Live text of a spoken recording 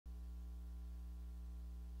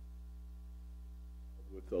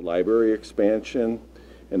with the library expansion,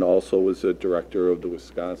 and also was a director of the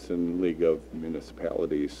Wisconsin League of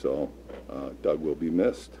Municipalities, so Doug will be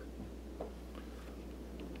missed.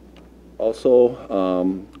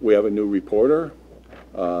 Also, we have a new reporter.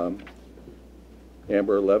 Amber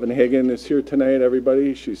Levenhagen is here tonight,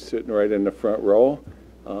 everybody. She's sitting right in the front row.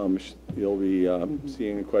 You'll be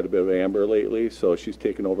seeing quite a bit of Amber lately, so she's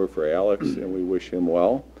taken over for Alex, and we wish him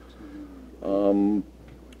well.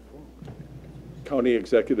 County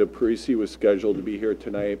Executive Parisi was scheduled to be here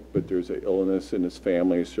tonight, but there's an illness in his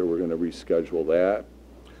family, so we're going to reschedule that.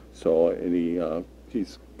 So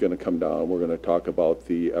he's going to come down. We're going to talk about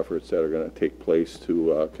the efforts that are going to take place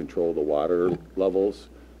to control the water levels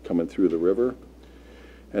coming through the river.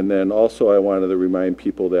 And then also I wanted to remind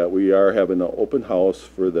people that we are having an open house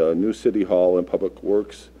for the new City Hall and Public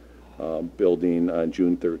Works building on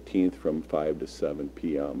June 13th from 5 to 7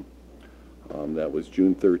 p.m. That was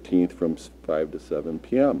June 13th from 5 to 7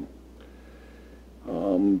 p.m.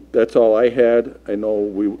 That's all I had. I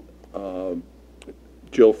know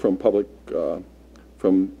Jill from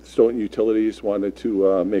from Stoughton Utilities wanted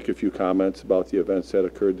to make a few comments about the events that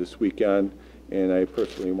occurred this weekend, and I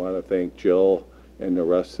personally want to thank Jill and the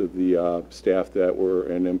rest of the staff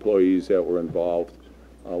and employees that were involved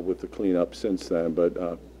with the cleanup since then. But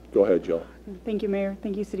go ahead, Jill. Thank you, Mayor.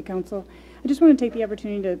 Thank you, City Council. I just want to take the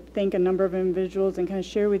opportunity to thank a number of individuals and kind of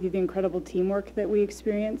share with you the incredible teamwork that we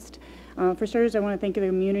experienced. For starters, I want to thank the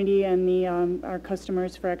community and our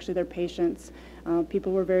customers for actually their patience.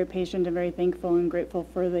 People were very patient and very thankful and grateful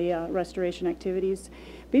for the restoration activities.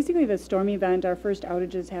 Basically, the storm event, our first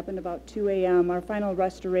outages happened about 2 a.m. Our final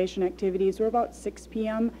restoration activities were about 6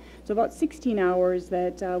 p.m., so about 16 hours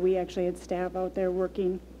that we actually had staff out there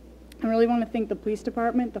working. I really want to thank the police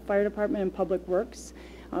department, the fire department, and Public Works.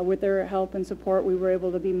 With their help and support, we were able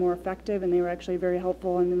to be more effective, and they were actually very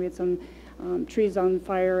helpful. And we had some trees on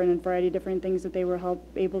fire and a variety of different things that they were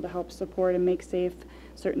able to help support and make safe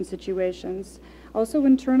certain situations. Also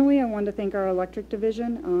internally, I wanted to thank our electric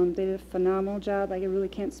division. They did a phenomenal job. I really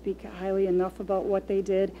can't speak highly enough about what they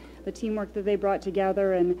did, the teamwork that they brought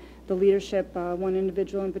together, and the leadership. One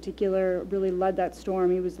individual in particular really led that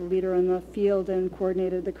storm. He was the leader in the field and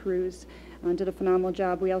coordinated the crews. Did a phenomenal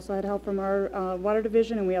job. We also had help from our water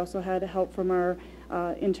division, and we also had help from our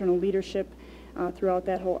internal leadership throughout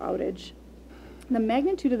that whole outage. The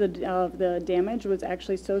magnitude of the damage was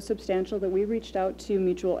actually so substantial that we reached out to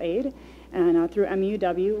mutual aid, and through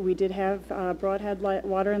MUW, we did have Broadhead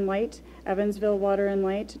Water and Light, Evansville Water and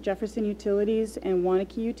Light, Jefferson Utilities, and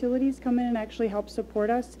Waunakee Utilities come in and actually help support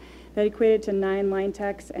us. That equated to 9 line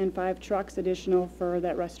techs and 5 trucks additional for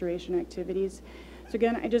that restoration activities. So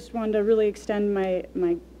again, I just wanted to really extend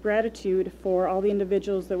my gratitude for all the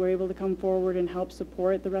individuals that were able to come forward and help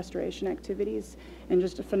support the restoration activities, and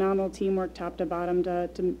just a phenomenal teamwork top to bottom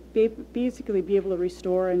to basically be able to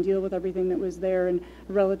restore and deal with everything that was there in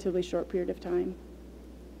a relatively short period of time.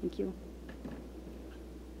 Thank you.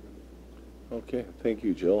 Okay, thank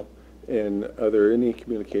you, Jill. And are there any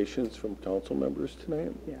communications from council members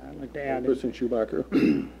tonight? Yeah, I'd like to add. Person Schumacher.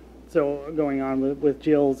 So going on with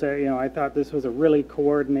Jill's, I thought this was a really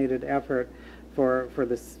coordinated effort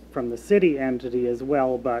from the city entity as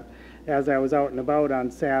well. But as I was out and about on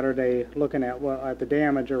Saturday, looking at the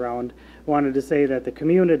damage around, wanted to say that the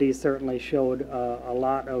community certainly showed a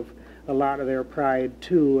lot of their pride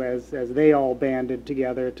too, as they all banded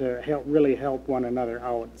together to really help one another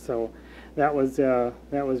out. So that was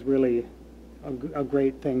really a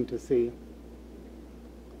great thing to see.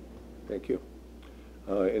 Thank you.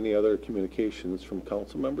 Any other communications from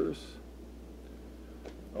council members?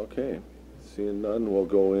 Okay, seeing none, we'll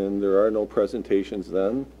go in. There are no presentations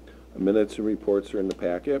then. Minutes and reports are in the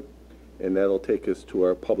packet, and that'll take us to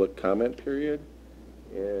our public comment period.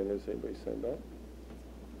 And has anybody signed up?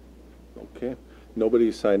 Okay,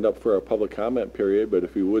 nobody signed up for our public comment period, but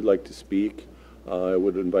if you would like to speak, I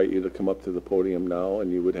would invite you to come up to the podium now,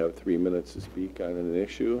 and you would have 3 minutes to speak on an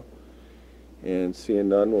issue. And seeing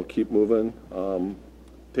none, we'll keep moving.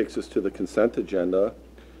 Takes us to the consent agenda,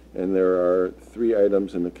 and there are 3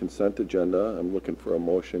 items in the consent agenda. I'm looking for a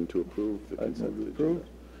motion to approve the consent agenda.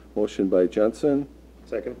 Motion by Jensen.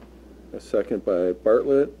 Second. A second by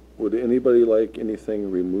Bartlett. Would anybody like anything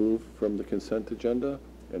removed from the consent agenda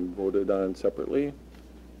and voted on separately?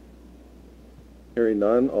 Hearing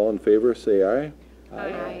none, all in favor say aye.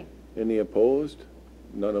 Aye. Any opposed?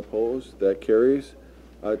 None opposed. That carries.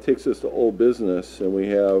 It takes us to old business, and we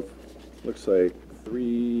have, looks like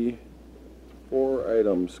 4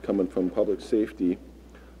 items coming from public safety.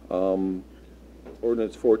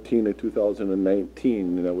 Ordinance 14 of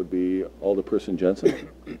 2019, and that would be Alderperson Jensen.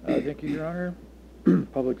 Thank you, Your Honor.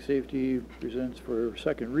 Public Safety presents for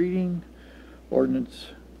second reading, ordinance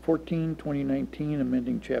 14, 2019,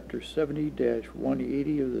 amending Chapter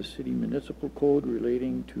 70-180 of the City Municipal Code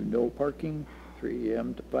relating to no parking, 3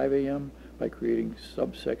 a.m. to 5 a.m. by creating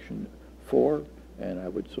subsection 4, and I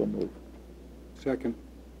would so move. Second.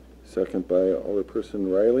 Second by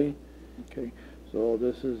Alderperson Riley. Okay, so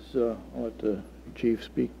this is, I'll let the chief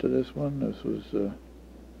speak to this one. This was,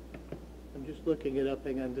 I'm just looking it up,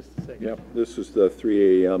 hang on just a second. yep. This is the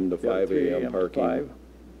 3 a.m. to 5 3 a.m. to parking. 5.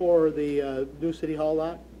 For the new City Hall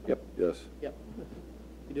lot? Yep, Yes. Yep.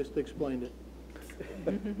 You just explained it.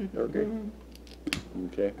 okay.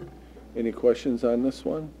 Okay. Any questions on this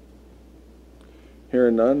one?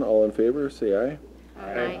 Hearing none, all in favor, say aye.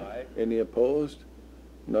 Aye. Any opposed?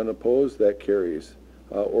 None opposed, that carries.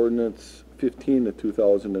 Ordinance 15 of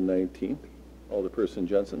 2019. Alderperson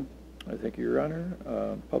Jensen. I thank you, Your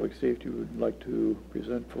Honor. Public Safety would like to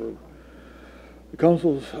present for the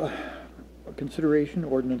Council's consideration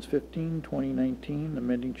ordinance 15, 2019,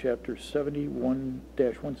 amending Chapter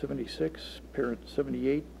 71-176, Parent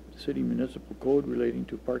 78, City Municipal Code relating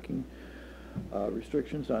to parking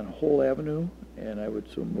restrictions on Whole Avenue, and I would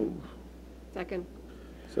so move. Second.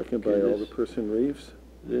 Second by Okay, Alderperson Reeves.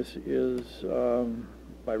 This is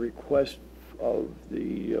by request of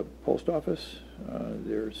the post office.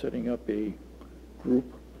 They're setting up a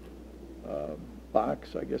group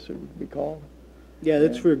box, I guess it would be called. Yeah,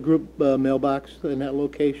 that's for a group mailbox in that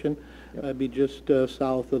location. Yep. That'd be just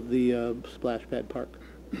south of the Splash Pad Park.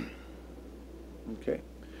 Okay.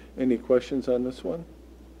 Any questions on this one?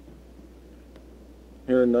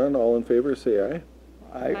 Hearing none, all in favor, say aye.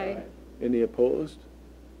 Aye. Any opposed?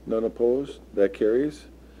 None opposed, that carries.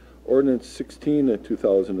 Ordinance 16 of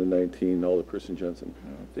 2019, Alderperson Jensen.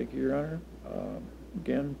 Thank you, Your Honor.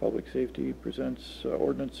 Again, Public Safety presents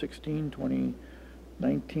ordinance 16,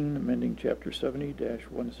 2019, amending Chapter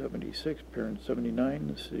 70-176, Parent 79,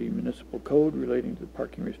 the City Municipal Code relating to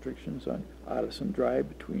parking restrictions on Addison Drive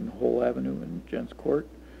between Whole Avenue and Gents Court,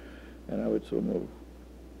 and I would so move.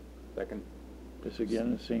 Second. This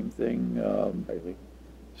again, the same thing. Riley.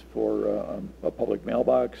 It's for a public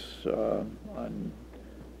mailbox on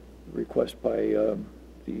request by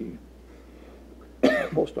the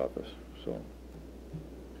post office. So,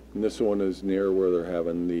 And this one is near where they're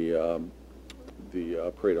having the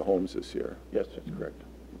Parade of Homes this year. yes, that's correct.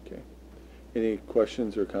 Okay. Any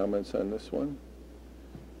questions or comments on this one?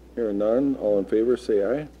 Hearing none, all in favor, say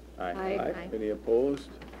aye. Aye. Any opposed?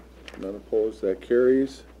 None opposed, that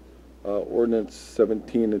carries. Ordinance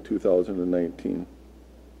 17 of 2019.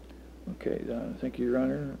 Okay, thank you, Your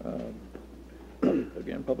Honor.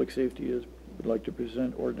 Again, Public Safety would like to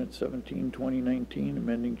present ordinance 17, 2019,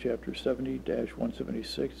 amending Chapter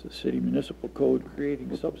 70-176, the City Municipal Code,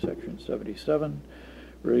 creating subsection 77,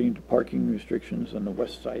 relating to parking restrictions on the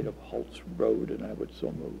west side of Holtz Road, and I would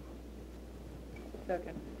so move.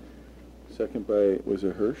 Second. Second by, was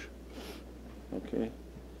it Hirsch? Okay.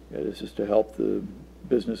 Yeah, this is to help the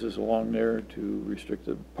businesses along there to restrict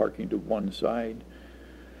the parking to one side.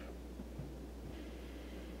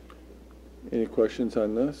 Any questions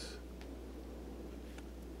on this?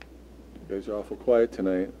 You guys are awful quiet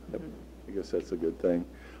tonight. Yep. I guess that's a good thing.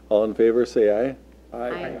 All in favor, say aye.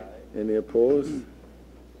 Aye. Any opposed?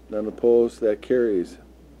 None opposed, that carries.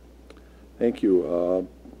 Thank you.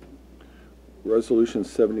 Resolution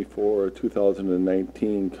 74,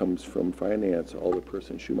 2019 comes from Finance,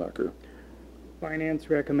 Alderperson Schumacher.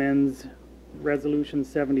 Finance recommends Resolution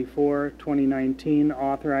 74, 2019,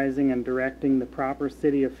 authorizing and directing the proper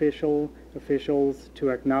city officials to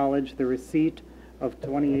acknowledge the receipt of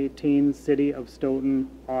 2018 City of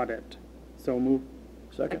Stoughton audit. So move.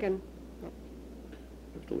 Second.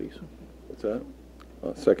 Give to Lisa. What's that?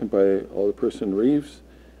 Second by Alderperson Reeves.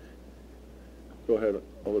 Go ahead,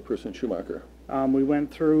 Alderperson Schumacher. We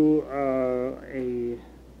went through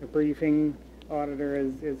a briefing. Auditor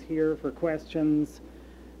is here for questions.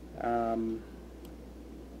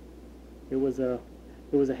 It was a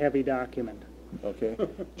heavy document. Okay.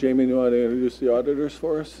 Jamie, you want to introduce the auditors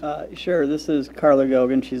for us? Sure. This is Carla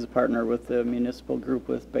Gogan. She's a partner with the municipal group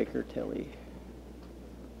with Baker Tilly.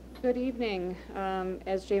 Good evening.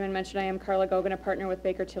 As Jamin mentioned, I am Carla Gogan, a partner with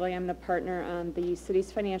Baker Tilly. I'm the partner on the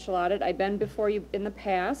city's financial audit. I've been before you in the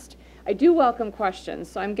past. I do welcome questions,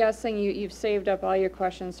 so I'm guessing you've saved up all your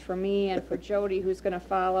questions for me and for Jody, who's going to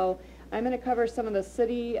follow. I'm going to cover some of the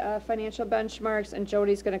city financial benchmarks, and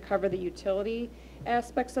Jody's going to cover the utility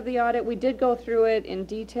aspects of the audit. We did go through it in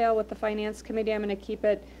detail with the Finance Committee. I'm going to keep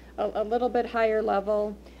it a little bit higher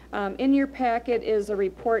level. In your packet is a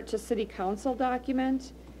report to City Council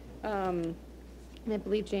document. And I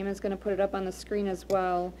believe Jamin's going to put it up on the screen as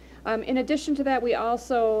well. In addition to that, we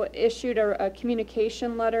also issued a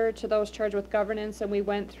communication letter to those charged with governance, and we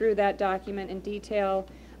went through that document in detail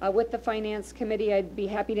with the Finance Committee. I'd be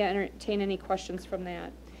happy to entertain any questions from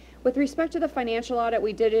that. With respect to the financial audit,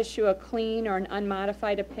 we did issue a clean or an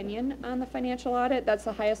unmodified opinion on the financial audit. That's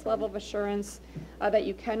the highest level of assurance that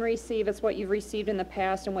you can receive. It's what you've received in the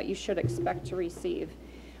past and what you should expect to receive.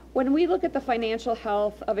 When we look at the financial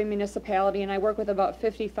health of a municipality, and I work with about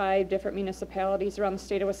 55 different municipalities around the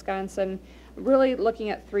state of Wisconsin, really looking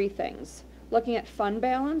at three things. Looking at fund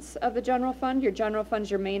balance of the general fund. Your general fund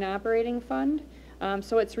is your main operating fund.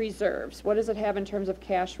 So it's reserves. What does it have in terms of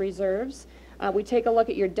cash reserves? We take a look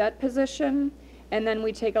at your debt position, and then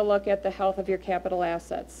we take a look at the health of your capital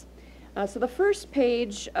assets. So the first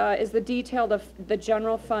page is the detail of the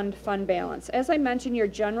general fund balance. As I mentioned, your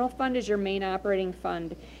general fund is your main operating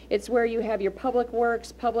fund. It's where you have your public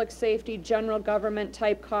works, public safety, general government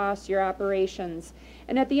type costs, your operations.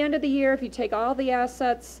 And at the end of the year, if you take all the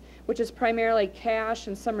assets, which is primarily cash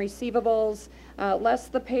and some receivables, less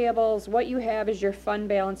the payables, what you have is your fund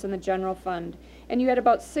balance in the general fund. And you had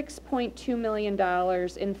about $6.2 million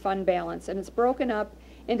in fund balance, and it's broken up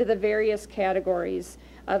into the various categories.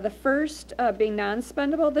 The first being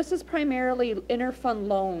non-spendable. This is primarily interfund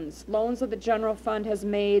loans. Loans that the general fund has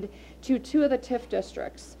made to two of the TIF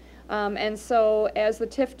districts. And so as the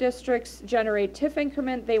TIF districts generate TIF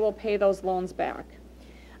increment, they will pay those loans back.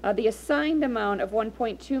 The assigned amount of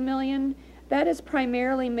 $1.2 million, that is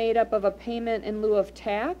primarily made up of a payment in lieu of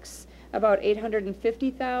tax, about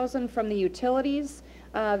 $850,000 from the utilities,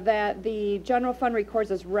 that the general fund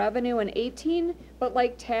records as revenue in 18, but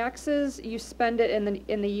like taxes, you spend it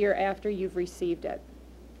in the year after you've received it.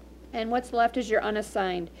 And what's left is your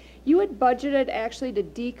unassigned. You had budgeted actually to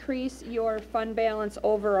decrease your fund balance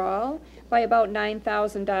overall by about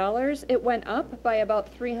 $9,000. It went up by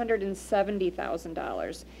about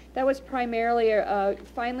 $370,000. That was primarily,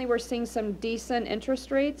 finally we're seeing some decent interest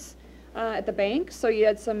rates at the bank. So you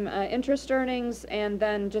had some interest earnings and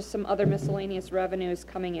then just some other miscellaneous revenues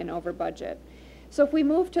coming in over budget. So if we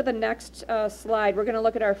move to the next slide, we're going to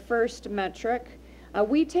look at our first metric.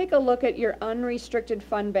 We take a look at your unrestricted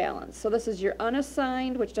fund balance. So this is your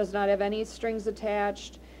unassigned, which does not have any strings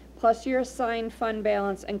attached, plus your assigned fund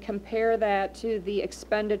balance, and compare that to the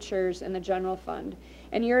expenditures in the general fund.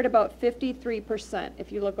 And you're at about 53%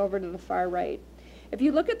 if you look over to the far right. If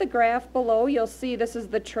you look at the graph below, you'll see this is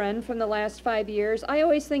the trend from the last 5 years. I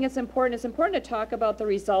always think it's important to talk about the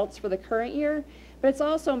results for the current year, but it's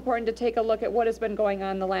also important to take a look at what has been going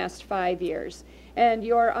on the last 5 years. And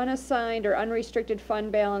your unassigned or unrestricted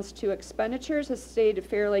fund balance to expenditures has stayed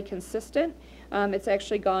fairly consistent. It's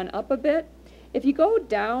actually gone up a bit. If you go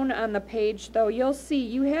down on the page, though, you'll see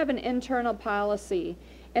you have an internal policy.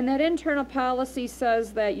 And that internal policy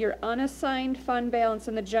says that your unassigned fund balance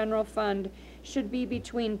in the general fund should be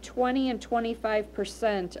between 20 and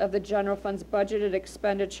 25% of the general fund's budgeted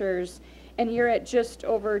expenditures, and you're at just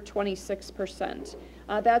over 26%.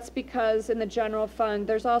 That's because in the general fund,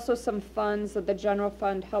 there's also some funds that the general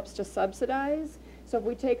fund helps to subsidize. So if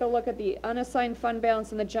we take a look at the unassigned fund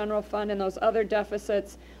balance in the general fund and those other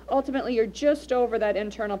deficits, ultimately you're just over that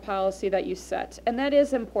internal policy that you set. And that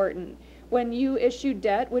is important. When you issue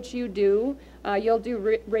debt, which you do, you'll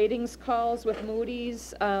do ratings calls with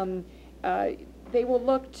Moody's. They will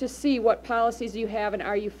look to see what policies you have and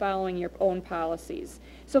are you following your own policies.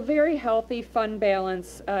 So very healthy fund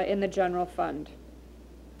balance in the general fund.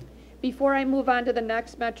 Before I move on to the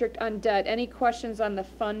next metric on debt, any questions on the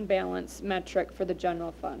fund balance metric for the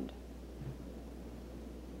general fund?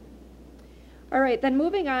 All right, then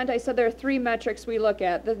moving on, I said there are three metrics we look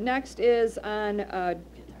at. The next is on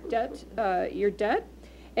debt, your debt.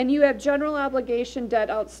 And you have general obligation debt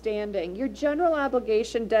outstanding. Your general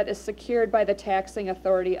obligation debt is secured by the taxing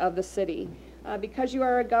authority of the city. Because you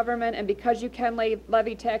are a government and because you can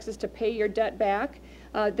levy taxes to pay your debt back,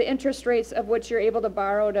 the interest rates of which you're able to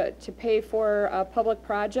borrow to pay for public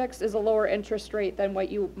projects is a lower interest rate than what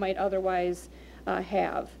you might otherwise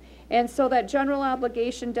have. And so that general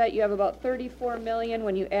obligation debt, you have about $34 million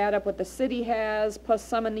when you add up what the city has, plus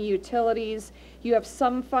some in the utilities. You have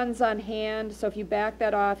some funds on hand, so if you back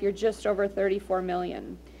that off, you're just over $34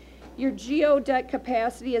 million. Your GO debt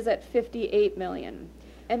capacity is at $58 million,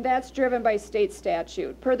 and that's driven by state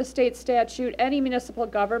statute. Per the state statute, any municipal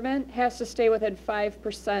government has to stay within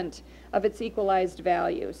 5% of its equalized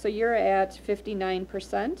value, so you're at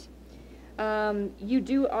 59%. You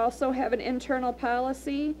do also have an internal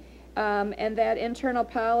policy. And that internal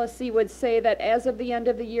policy would say that as of the end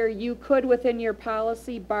of the year, you could, within your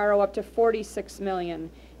policy, borrow up to $46 million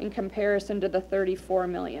in comparison to the $34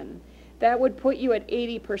 million. that would put you at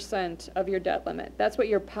 80% of your debt limit. That's what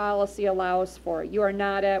your policy allows for. You are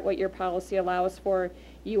not at what your policy allows for.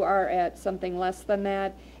 You are at something less than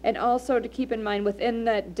that. And also to keep in mind, within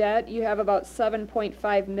that debt, you have about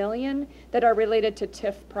 7.5 million that are related to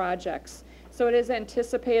TIF projects. So it is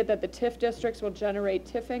anticipated that the TIF districts will generate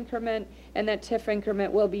TIF increment, and that TIF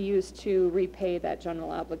increment will be used to repay that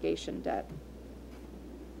general obligation debt.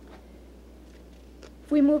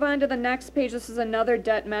 If we move on to the next page, this is another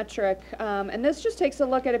debt metric, and this just takes a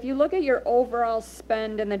look at, if you look at your overall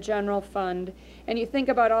spend in the general fund, and you think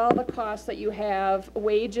about all the costs that you have,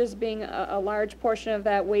 wages being a large portion of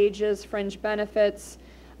that, wages, fringe benefits,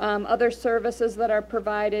 other services that are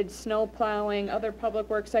provided, snow plowing, other public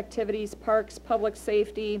works activities, parks, public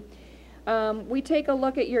safety. We take a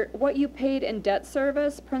look at what you paid in debt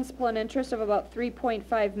service, principal and interest of about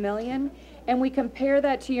 3.5 million, and we compare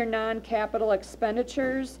that to your non-capital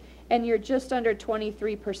expenditures, and you're just under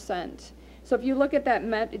 23%. So if you look at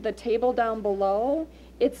that the table down below,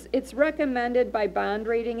 it's recommended by bond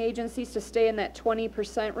rating agencies to stay in that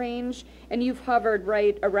 20% range, and you've hovered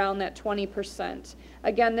right around that 20%.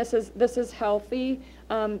 Again, this is healthy.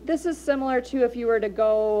 This is similar to if you were to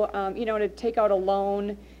go, to take out a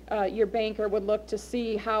loan. Your banker would look to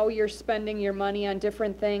see how you're spending your money on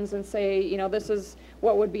different things and say, this is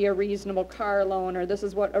what would be a reasonable car loan, or this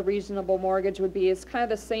is what a reasonable mortgage would be. It's kind of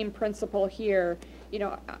the same principle here,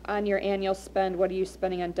 on your annual spend, what are you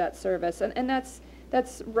spending on debt service? And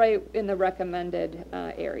that's right in the recommended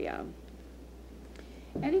area.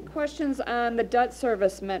 Any questions on the debt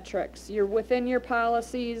service metrics? You're within your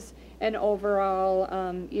policies, and overall,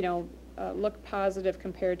 look positive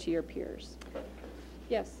compared to your peers.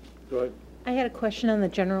 Yes. Go ahead. I had a question on the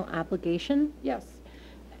general obligation. Yes.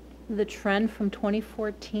 The trend from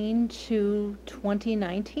 2014 to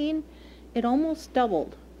 2019, it almost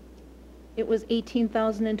doubled. It was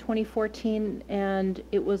 18,000 in 2014, and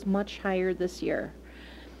it was much higher this year.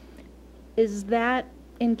 Is that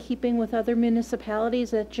in keeping with other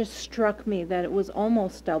municipalities? That just struck me that it was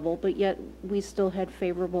almost double, but yet we still had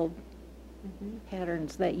favorable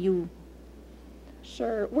patterns that you...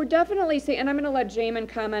 Sure. We're definitely seeing, and I'm going to let Jamin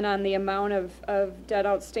comment on the amount of debt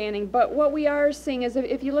outstanding, but what we are seeing is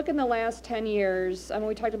if you look in the last 10 years,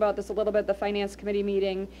 we talked about this a little bit at the Finance Committee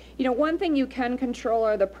meeting, one thing you can control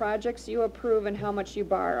are the projects you approve and how much you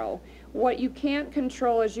borrow. What you can't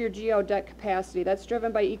control is your geo debt capacity. That's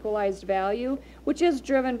driven by equalized value, which is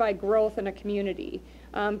driven by growth in a community.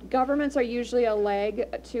 Governments are usually a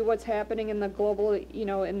lag to what's happening in the global,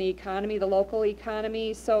 in the economy, the local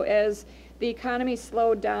economy. So as the economy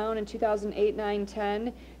slowed down in 2008, 9,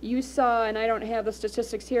 10, you saw, and I don't have the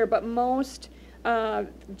statistics here, but most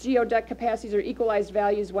geo debt capacities or equalized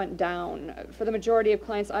values went down. For the majority of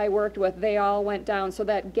clients I worked with, they all went down. So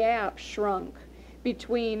that gap shrunk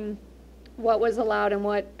between what was allowed and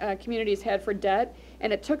what communities had for debt,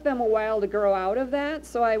 and it took them a while to grow out of that.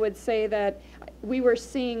 So I would say that we were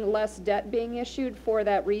seeing less debt being issued for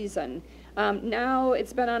that reason. Now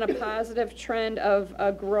it's been on a positive trend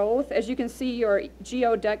of growth. As you can see, your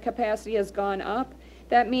geo debt capacity has gone up.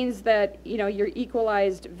 That means that your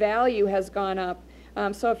equalized value has gone up.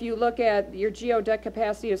 So if you look at your geo debt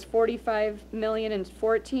capacity is 45 million in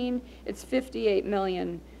 14, it's 58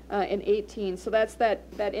 million in 18. So that's that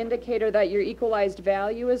indicator that your equalized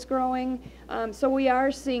value is growing. So we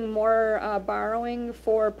are seeing more borrowing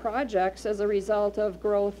for projects as a result of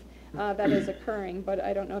growth that is occurring. But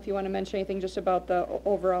I don't know if you want to mention anything just about the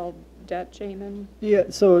overall debt, Jamin. Yeah,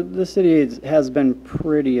 so the city has been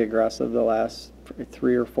pretty aggressive the last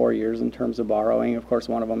 3 or 4 years in terms of borrowing. Of course,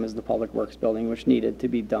 one of them is the Public Works building, which needed to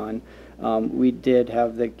be done. We did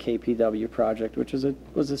have the KPW project, which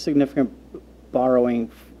was a significant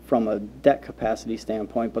borrowing from a debt capacity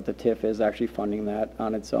standpoint, but the TIF is actually funding that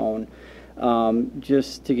on its own.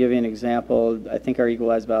 Just to give you an example, I think our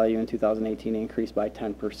equalized value in 2018 increased by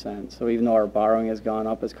 10%. So even though our borrowing has gone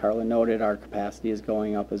up, as Carla noted, our capacity is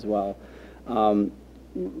going up as well.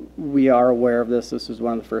 We are aware of this. This was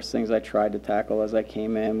one of the first things I tried to tackle as I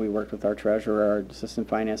came in. We worked with our treasurer, our assistant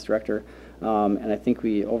finance director, and I think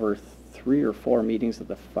over 3 or 4 meetings at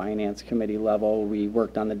the finance committee level, we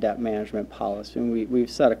worked on the debt management policy, and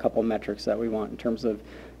we've set a couple metrics that we want in terms of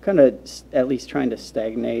kind of at least trying to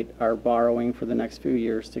stagnate our borrowing for the next few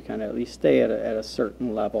years to kind of at least stay at a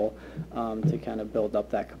certain level to kind of build up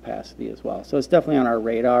that capacity as well. So it's definitely on our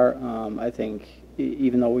radar. I think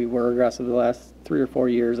even though we were aggressive the last 3 or 4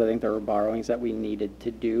 years, I think there were borrowings that we needed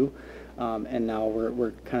to do. And now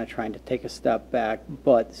we're kind of trying to take a step back,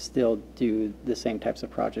 but still do the same types of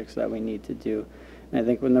projects that we need to do. And I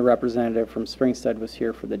think when the representative from Springstead was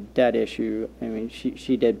here for the debt issue, I mean,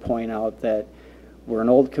 she did point out that we're an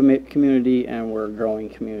old community and we're a growing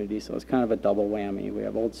community, so it's kind of a double whammy. We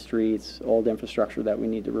have old streets, old infrastructure that we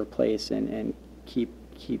need to replace and keep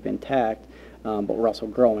intact, but we're also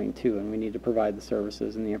growing too, and we need to provide the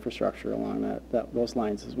services and the infrastructure along those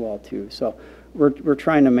lines as well too. So we're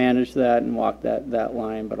trying to manage that and walk that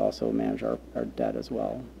line, but also manage our debt as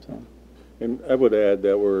well. So. And I would add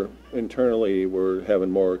that we're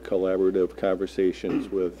having more collaborative conversations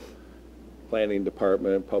with Planning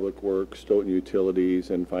Department, Public Works, Stoughton Utilities,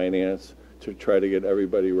 and Finance to try to get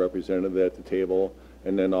everybody represented at the table,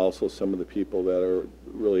 and then also some of the people that are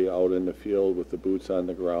really out in the field with the boots on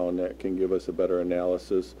the ground that can give us a better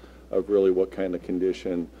analysis of really what kind of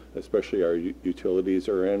condition, especially our utilities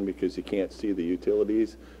are in, because you can't see the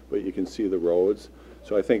utilities, but you can see the roads.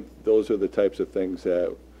 So I think those are the types of things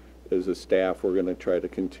that, as a staff, we're going to try to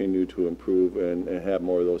continue to improve and have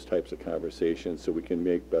more of those types of conversations so we can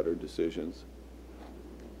make better decisions.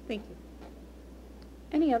 Thank you.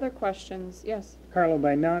 Any other questions? Yes. Carla,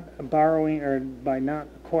 by not borrowing or by not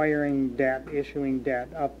acquiring debt, issuing debt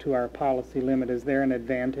up to our policy limit, is there an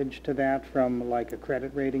advantage to that from like a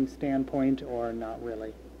credit rating standpoint, or not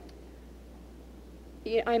really?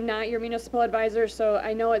 I'm not your municipal advisor, so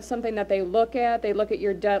I know it's something that they look at. They look at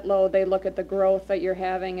your debt load, they look at the growth that you're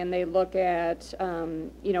having, and they look at,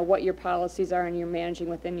 what your policies are and you're managing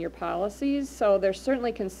within your policies. So they're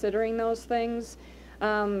certainly considering those things.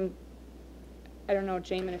 I don't know,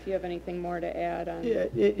 Jamin, if you have anything more to add on. Yeah,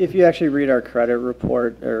 if you actually read our credit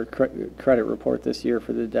report credit report this year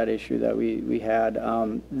for the debt issue that we had,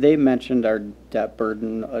 they mentioned our debt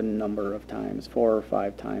burden a number of times, 4 or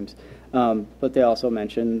 5 times. But they also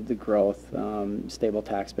mentioned the growth, stable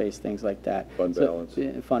tax base, things like that. Fund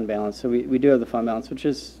balance. Fund balance. So we do have the fund balance, which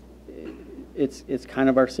is, it's kind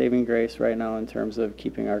of our saving grace right now in terms of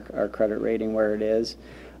keeping our credit rating where it is.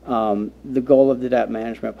 The goal of the debt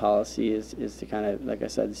management policy is to kind of, like I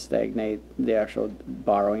said, stagnate the actual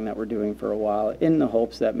borrowing that we're doing for a while, in the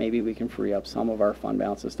hopes that maybe we can free up some of our fund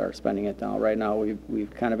balance to start spending it down. Right now,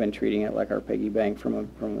 we've kind of been treating it like our piggy bank from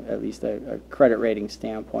at least a credit rating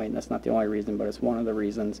standpoint. And that's not the only reason, but it's one of the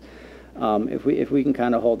reasons. If we can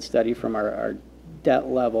kind of hold steady from our debt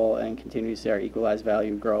level and continue to see our equalized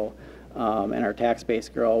value grow, and our tax base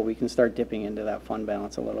grow, we can start dipping into that fund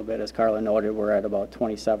balance a little bit. As Carla noted, we're at about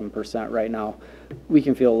 27% right now. We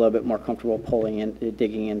can feel a little bit more comfortable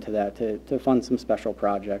digging into that to fund some special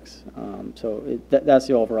projects. That's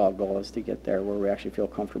the overall goal, is to get there where we actually feel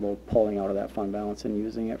comfortable pulling out of that fund balance and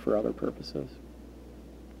using it for other purposes.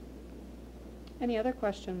 Any other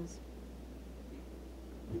questions?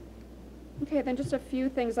 Okay, then just a few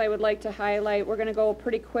things I would like to highlight. We're going to go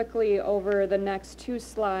pretty quickly over the next 2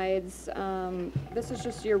 slides. This is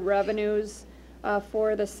just your revenues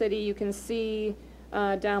for the city. You can see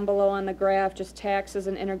down below on the graph just taxes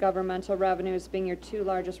and intergovernmental revenues being your 2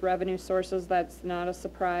 largest revenue sources. That's not a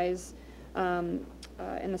surprise in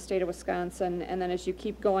the state of Wisconsin. And then as you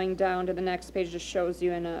keep going down to the next page, it just shows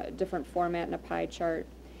you in a different format in a pie chart.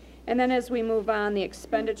 And then as we move on, the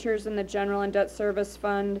expenditures in the general and debt service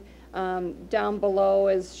fund. Down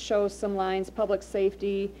below shows some lines, public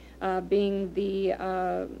safety being the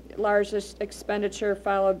largest expenditure,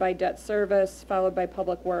 followed by debt service, followed by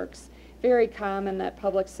public works. Very common that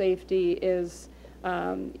public safety is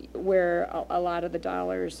where a lot of the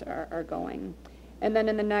dollars are going. And then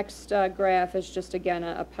in the next graph is just, again,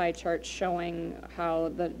 a pie chart showing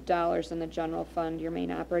how the dollars in the general fund, your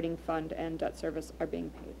main operating fund, and debt service are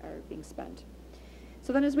being spent.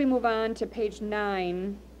 So then as we move on to page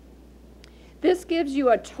 9, this gives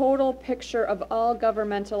you a total picture of all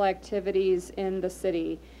governmental activities in the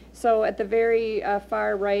city. So at the very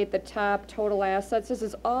far right, the top total assets, this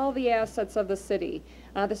is all the assets of the city.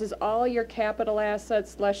 This is all your capital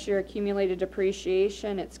assets, less your accumulated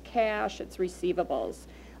depreciation, it's cash, it's receivables,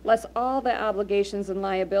 less all the obligations and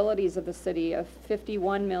liabilities of the city of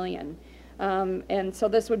 $51 million. And so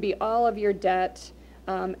this would be all of your debt,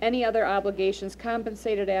 any other obligations,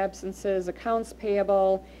 compensated absences, accounts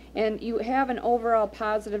payable, and you have an overall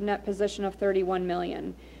positive net position of $31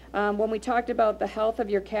 million. When we talked about the health of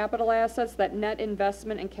your capital assets, that net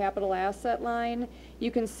investment and capital asset line,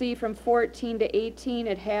 you can see from 14 to 18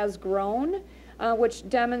 it has grown, which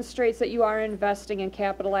demonstrates that you are investing in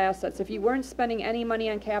capital assets. If you weren't spending any money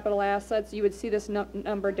on capital assets, you would see this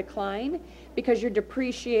number decline because you're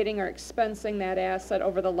depreciating or expensing that asset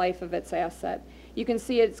over the life of its asset. You can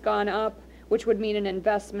see it's gone up, which would mean an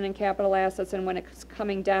investment in capital assets, and when it's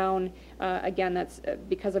coming down, again, that's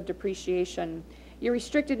because of depreciation. Your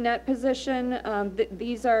restricted net position,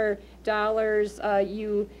 these are dollars.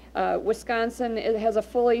 Wisconsin has a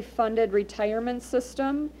fully funded retirement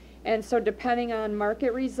system, And so depending on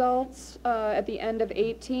market results, at the end of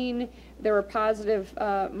 18, there were positive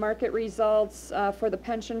market results for the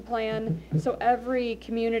pension plan. So every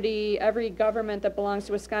community, every government that belongs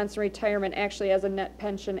to Wisconsin Retirement actually has a net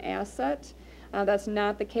pension asset. That's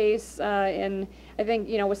not the case in, I think,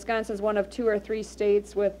 Wisconsin is one of 2 or 3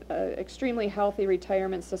 states with an extremely healthy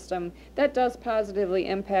retirement system. That does positively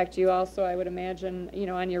impact you also, I would imagine,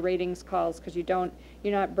 on your ratings calls, because you're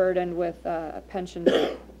not burdened with a pension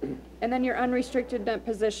debt. And then your unrestricted net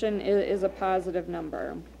position is a positive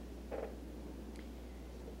number.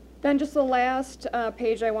 Then just the last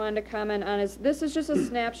page I wanted to comment on is, this is just a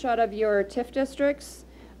snapshot of your TIF districts.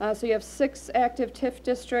 So you have 6 active TIF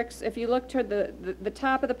districts. If you look toward the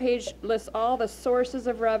top of the page, lists all the sources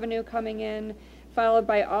of revenue coming in, followed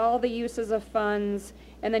by all the uses of funds,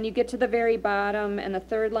 and then you get to the very bottom, and the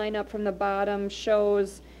third line up from the bottom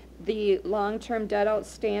shows the long-term debt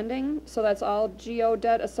outstanding. So that's all GO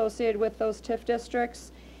debt associated with those TIF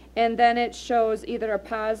districts. And then it shows either a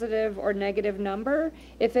positive or negative number.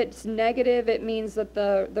 If it's negative, it means that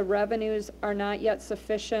the revenues are not yet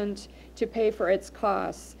sufficient to pay for its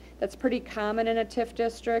costs. That's pretty common in a TIF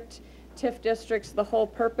district. TIF districts, the whole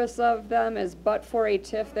purpose of them is, but for a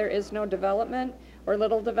TIF, there is no development or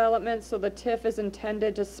little development, so the TIF is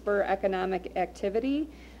intended to spur economic activity.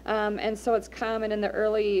 And so it's common in the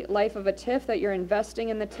early life of a TIF that you're investing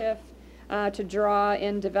in the TIF to draw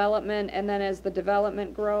in development, and then as the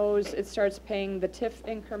development grows, it starts paying the TIF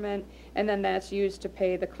increment, and then that's used to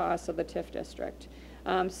pay the costs of the TIF district.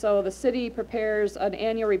 So the city prepares an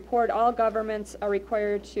annual report. All governments are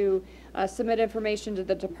required to submit information to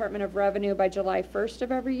the Department of Revenue by July 1st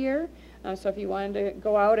of every year. So if you wanted to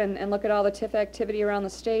go out and look at all the TIF activity around the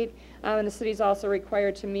state, and the city's also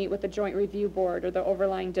required to meet with the Joint Review Board or the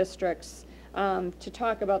overlying districts to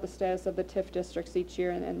talk about the status of the TIF districts each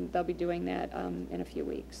year, and they'll be doing that in a few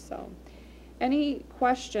weeks. So any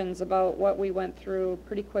questions about what we went through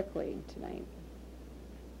pretty quickly tonight?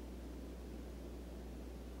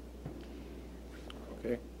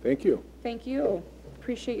 Okay, thank you. Thank you.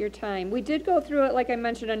 Appreciate your time. We did go through it, like I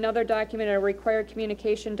mentioned, another document, a required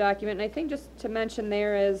communication document, and I think just to mention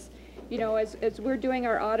there is, as we're doing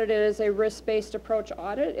our audit, it is a risk-based approach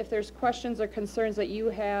audit. If there's questions or concerns that you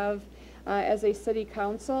have as a city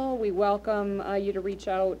council, we welcome you to reach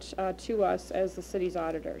out to us as the city's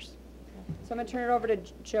auditors. So I'm going to turn it over to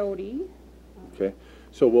Jody. Okay,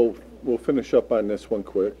 so we'll finish up on this one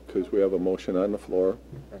quick because we have a motion on the floor.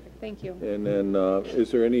 Perfect, thank you. And then,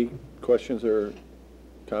 is there any questions or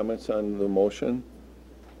comments on the motion?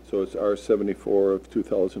 So it's R74 of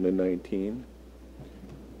 2019.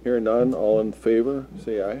 Hearing none, all in favor,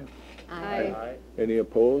 say aye. Aye. Any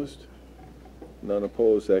opposed? None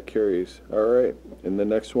opposed, that carries. All right, and the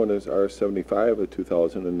next one is R75 of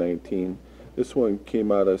 2019. This one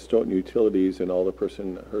came out of Stoughton Utilities, and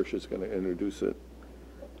Alderperson Hirsch is going to introduce it.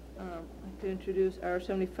 I'd like to introduce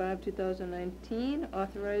R75 2019,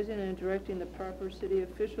 authorizing and directing the proper city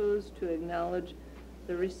officials to acknowledge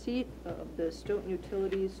the receipt of the Stoughton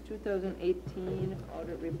Utilities 2018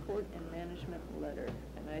 audit report and management letter.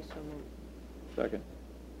 And I so move. Second.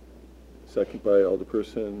 Second by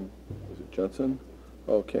Alderperson, was it Jensen?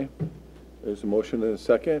 Okay. There's a motion and a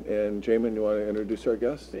second. And Jamin, you want to introduce our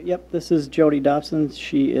guest? Yep, this is Jody Dobson.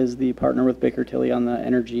 She is the partner with Baker Tilly on the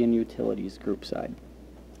Energy and Utilities Group side.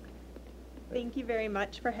 Thank you very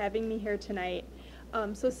much for having me here tonight.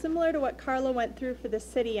 So similar to what Carla went through for the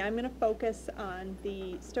city, I'm going to focus on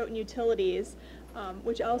the Stoughton Utilities,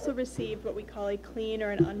 which also received what we call a clean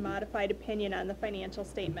or an unmodified opinion on the financial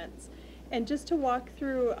statements. And just to walk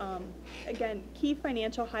through, again, key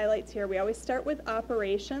financial highlights here, we always start with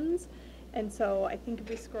operations. And so I think if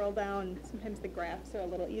we scroll down, sometimes the graphs are a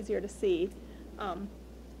little easier to see.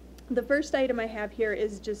 The first item I have here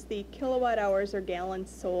is just the kilowatt hours or gallons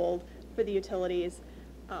sold for the utilities.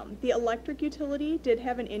 The electric utility did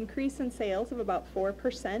have an increase in sales of about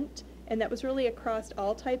 4%, and that was really across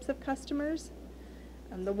all types of customers.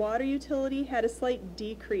 The water utility had a slight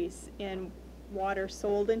decrease in water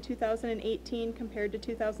sold in 2018 compared to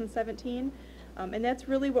 2017, and that's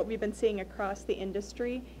really what we've been seeing across the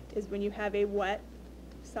industry, is when you have a wet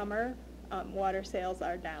summer, water sales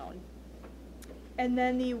are down. And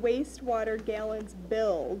then the wastewater gallons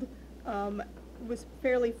billed was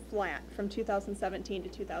fairly flat from 2017 to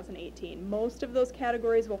 2018. Most of those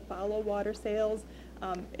categories will follow water sales.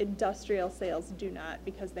 Industrial sales do not,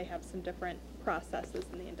 because they have some different processes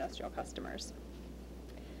in the industrial customers.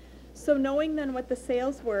 So knowing then what the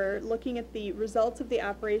sales were, looking at the results of the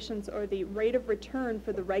operations or the rate of return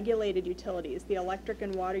for the regulated utilities, the electric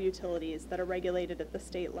and water utilities that are regulated at the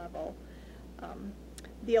state level.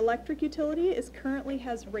 The electric utility currently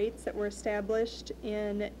has rates that were established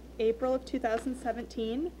in April of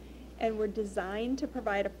 2017 and were designed to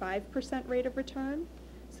provide a 5% rate of return.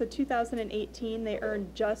 So 2018, they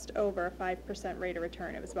earned just over a 5% rate of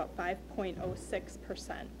return. It was about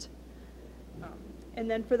 5.06%. And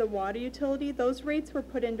then for the water utility, those rates were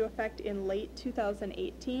put into effect in late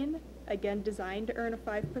 2018, again designed to earn a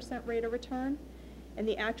 5% rate of return. And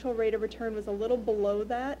the actual rate of return was a little below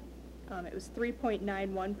that. It was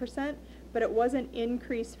 3.91%, but it was an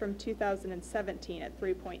increase from 2017 at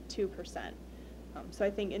 3.2%. So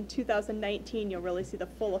I think in 2019, you'll really see the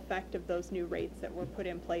full effect of those new rates that were put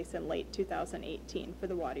in place in late 2018 for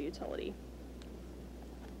the water utility.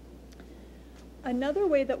 Another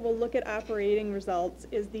way that we'll look at operating results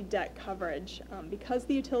is the debt coverage. Because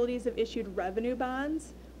the utilities have issued revenue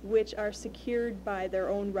bonds, which are secured by their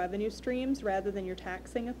own revenue streams rather than your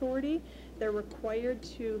taxing authority, they're required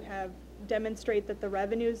to demonstrate that the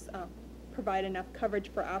revenues provide enough coverage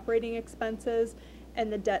for operating expenses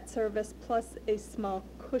and the debt service plus a small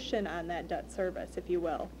cushion on that debt service, if you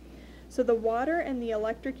will. So the water and the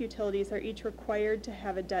electric utilities are each required to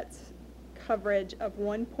have a debt coverage of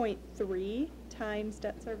 1.3 times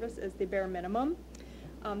debt service as the bare minimum.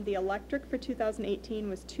 The electric for 2018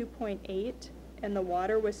 was 2.8 and the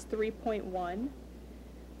water was 3.1.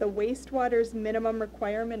 The wastewater's minimum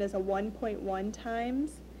requirement is a 1.1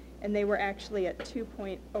 times, and they were actually at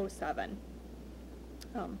 2.07.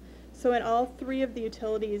 So in all three of the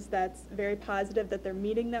utilities, that's very positive that they're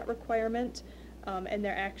meeting that requirement, and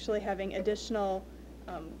they're actually having additional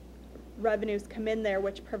revenues come in there,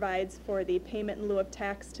 which provides for the payment in lieu of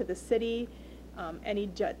tax to the city, any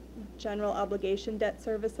general obligation debt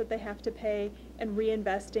service that they have to pay, and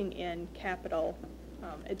reinvesting in capital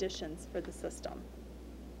additions for the system.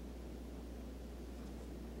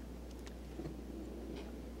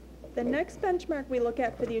 The next benchmark we look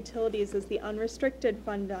at for the utilities is the unrestricted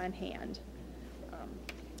fund on hand.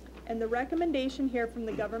 And the recommendation here from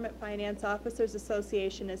the Government Finance Officers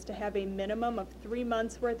Association is to have a minimum of 3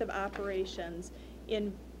 months worth of operations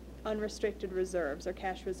in unrestricted reserves or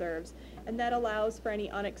cash reserves. And that allows for any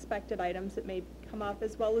unexpected items that may come up,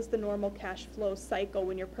 as well as the normal cash flow cycle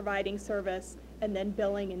when you're providing service and then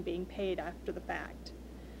billing and being paid after the fact.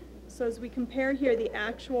 So as we compare here, the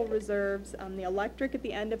actual reserves, the electric at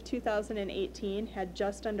the end of 2018 had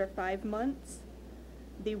just under 5 months.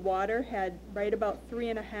 The water had right about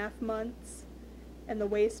 3.5 months, and the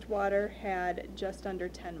wastewater had just under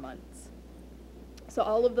 10 months. So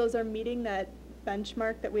all of those are meeting that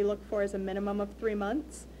benchmark that we look for as a minimum of 3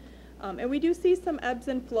 months. And we do see some ebbs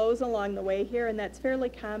and flows along the way here, and that's fairly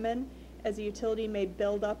common, as a utility may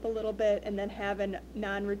build up a little bit and then have a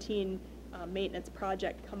non-routine maintenance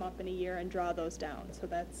project come up in a year and draw those down. So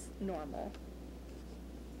that's normal.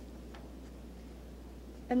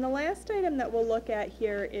 And the last item that we'll look at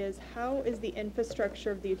here is how is the infrastructure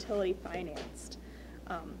of the utility financed,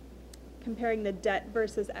 comparing the debt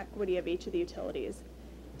versus equity of each of the utilities.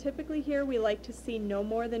 Typically here we like to see no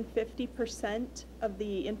more than 50% of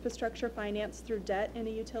the infrastructure financed through debt in a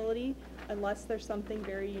utility, unless there's something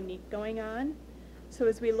very unique going on. So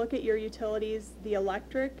as we look at your utilities, the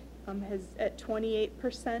electric has at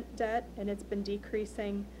 28% debt, and it's been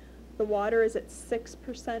decreasing. The water is at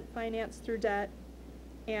 6% financed through debt,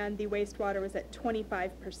 and the wastewater was at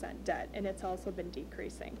 25% debt, and it's also been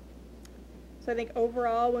decreasing. So I think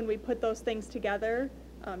overall, when we put those things together,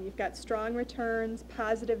 you've got strong returns,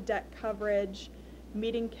 positive debt coverage,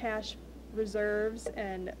 meeting cash reserves,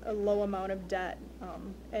 and a low amount of debt,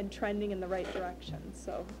 and trending in the right direction.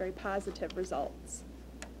 So very positive results.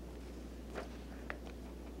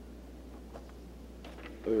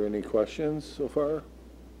 Are there any questions so far?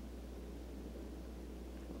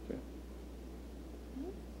 Okay.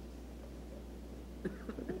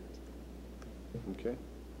 Okay.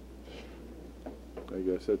 I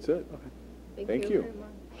guess that's it. Thank you.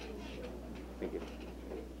 Thank you.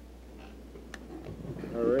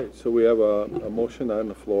 All right, so we have a motion on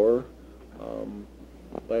the floor.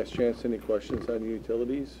 Last chance, any questions on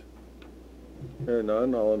utilities? Hearing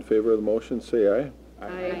none, all in favor of the motion, say aye.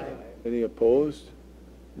 Aye. Any opposed?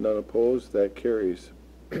 None opposed, that carries.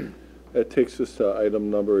 That takes us to item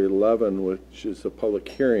number 11, which is a public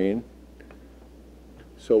hearing.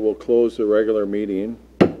 So we'll close the regular meeting,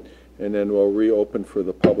 and then we'll reopen for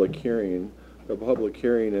the public hearing. The public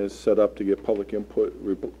hearing is set up to get public input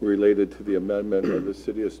related to the amendment of the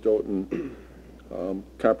City of Stoughton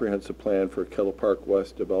comprehensive plan for Kettle Park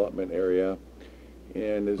West development area.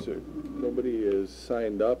 And is there, nobody is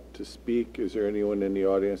signed up to speak? Is there anyone in the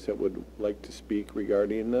audience that would like to speak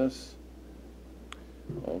regarding this?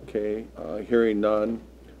 Okay, hearing none,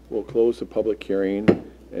 we'll close the public hearing,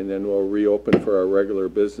 and then we'll reopen for our regular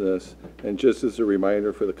business. And just as a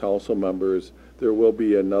reminder for the council members, there will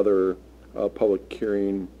be another public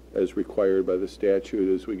hearing as required by the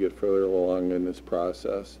statute as we get further along in this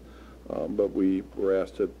process. But we were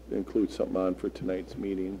asked to include something on for tonight's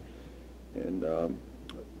meeting, and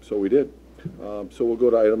so we did. So we'll go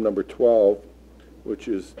to item number 12, which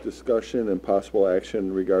is discussion and possible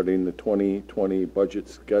action regarding the 2020 budget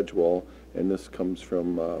schedule, and this comes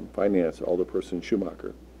from Finance, Alderperson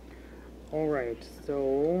Schumacher. All right,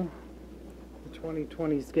 so the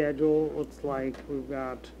 2020 schedule looks like we've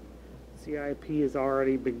got CIP has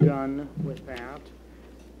already begun with that,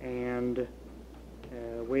 and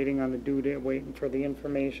waiting on the due date, waiting for the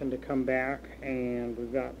information to come back, and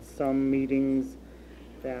we've got some meetings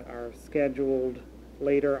that are scheduled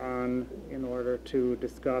later on in order to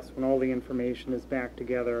discuss when all the information is back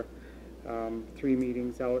together. 3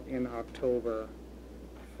 meetings out in October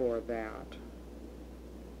for that.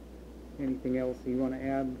 Anything else you want to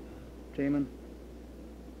add, Jamin?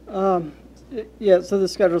 Yeah, so the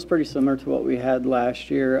schedule's pretty similar to what we had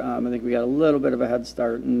last year. I think we got a little bit of a head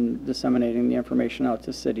start in disseminating the information out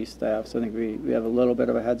to city staff, so I think we have a little bit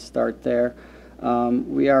of a head start there.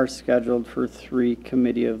 We are scheduled for 3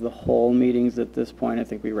 committee of the whole meetings at this point. I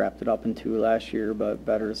think we wrapped it up in 2 last year, but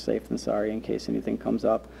better safe than sorry in case anything comes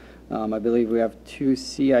up. I believe we have 2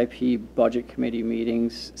 CIP budget committee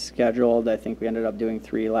meetings scheduled. I think we ended up doing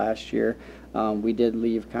 3 last year. We did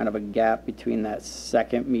leave kind of a gap between that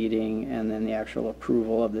second meeting and then the actual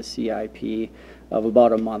approval of the CIP of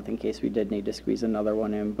about a month in case we did need to squeeze another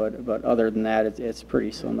one in. But other than that, it's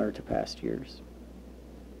pretty similar to past years.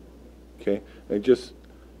 Okay, and just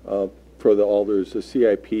for the alders, the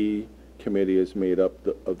CIP committee is made up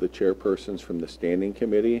of the chairpersons from the standing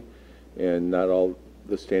committee, and not all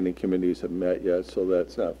the standing committees have met yet, so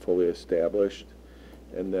that's not fully established.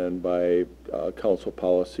 And then by council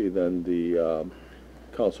policy, then the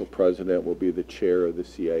council president will be the chair of the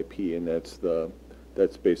CIP, and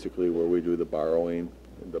that's basically where we do the borrowing,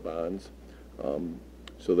 the bonds.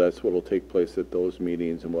 So that's what will take place at those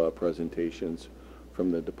meetings, and we'll have presentations from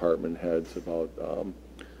the department heads about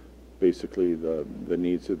basically the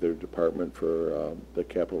needs of their department for the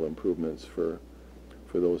capital improvements for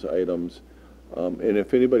those items. And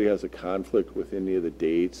if anybody has a conflict with any of the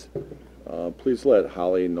dates, please let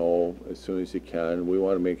Holly know as soon as you can. We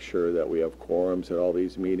want to make sure that we have quorums at all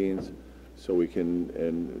these meetings, so we can,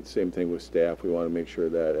 and same thing with staff, we want to make sure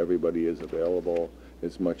that everybody is available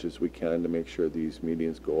as much as we can to make sure these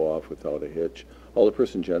meetings go off without a hitch.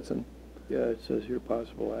 Alderperson Jensen. Yeah, it says here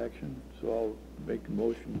possible action, so I'll make a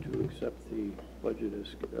motion to accept the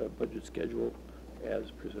budget schedule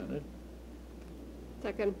as presented.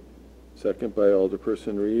 Second. Second by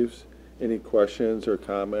Alderperson Reeves. Any questions or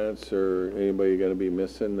comments, or anybody going to be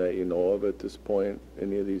missing that you know of at this point,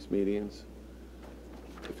 any of these meetings?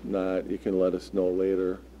 If not, you can let us know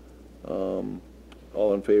later.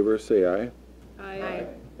 All in favor, say aye. Aye.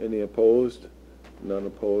 Any opposed? None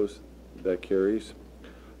opposed. That carries.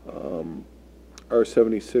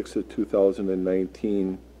 R76 of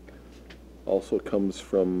 2019 also comes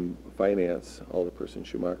from Finance, Alderperson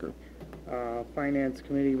Schumacher. Finance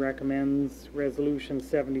Committee recommends Resolution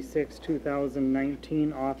 76,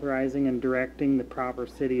 2019, authorizing and directing the proper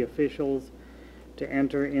city officials to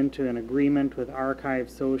enter into an agreement with Archive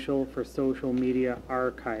Social for social media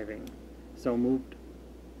archiving. So moved.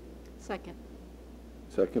 Second.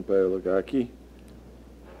 Second by Lagaki.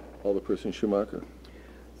 Alderperson Schumacher.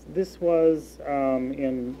 This was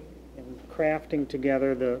in crafting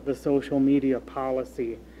together the social media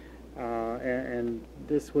policy. And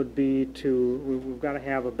this would be we've got to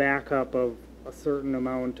have a backup of a certain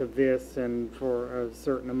amount of this and for a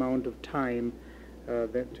certain amount of time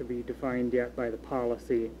that to be defined yet by the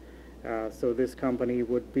policy. So this company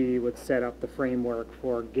would set up the framework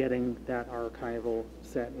for getting that archival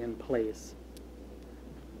set in place.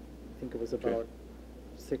 I think it was about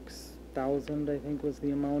 6,000, I think was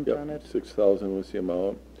the amount on it. 6,000 was the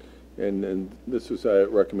amount. And this was a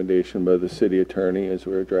recommendation by the city attorney as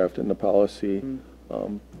we were drafting the policy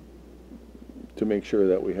to make sure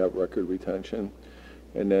that we have record retention.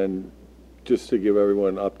 And then just to give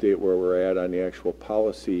everyone an update where we're at on the actual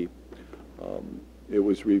policy, it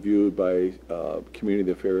was reviewed by Community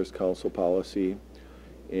Affairs Council policy,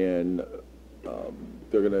 and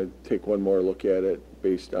they're going to take one more look at it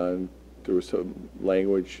based on, there were some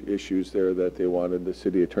language issues there that they wanted the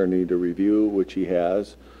city attorney to review, which he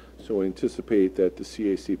has. So we anticipate that the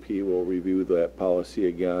CACP will review that policy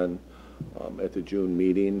again at the June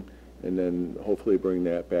meeting, and then hopefully bring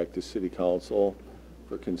that back to City Council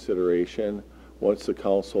for consideration. Once the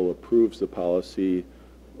council approves the policy,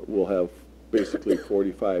 we'll have basically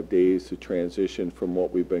 45 days to transition from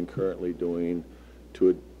what we've been currently doing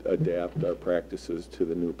to adapt our practices to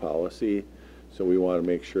the new policy. So we want to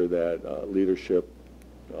make sure that leadership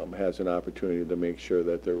has an opportunity to make sure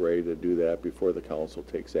that they're ready to do that before the council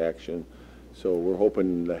takes action. So we're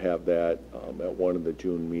hoping to have that at one of the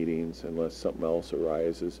June meetings unless something else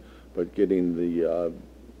arises. But getting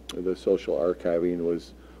the social archiving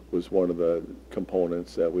was one of the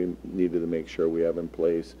components that we needed to make sure we have in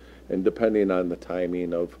place. And depending on the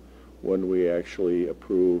timing of when we actually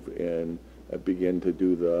approve and begin to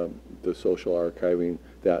do the social archiving,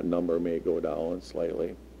 that number may go down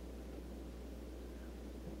slightly.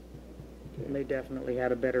 And they definitely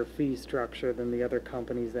had a better fee structure than the other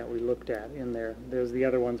companies that we looked at in there. The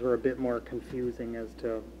other ones were a bit more confusing as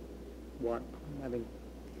to what, I think,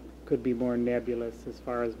 could be more nebulous as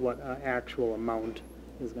far as what actual amount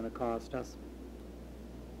is going to cost us.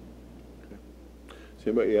 Does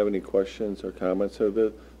anybody have any questions or comments?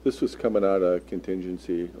 So this was coming out of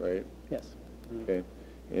contingency, right? Yes. Okay.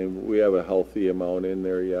 And we have a healthy amount in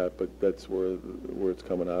there yet, but that's where it's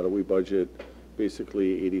coming out of. We budget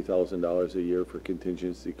basically $80,000 a year for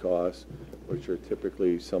contingency costs, which are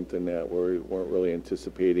typically something that we weren't really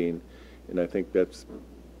anticipating. And I think that's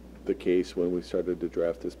the case when we started to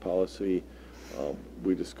draft this policy.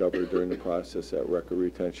 We discovered during the process that record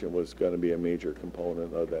retention was going to be a major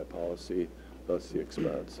component of that policy, thus the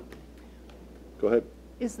expense. Go ahead.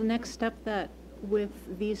 Is the next step that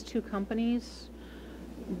with these two companies,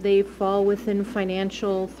 they fall within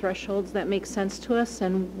financial thresholds that make sense to us,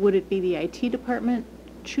 and would it be the IT department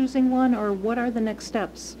choosing one, or what are the next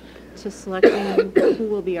steps to selecting who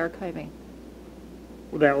will be archiving?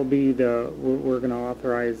 Well, that will be we're going to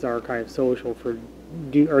authorize Archive Social for,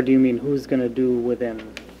 or do you mean who's going to do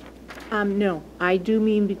within? No, I do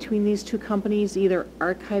mean between these two companies, either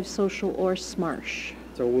Archive Social or Smarsh.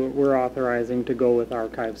 So we're authorizing to go with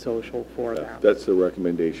Archive Social for that. That's the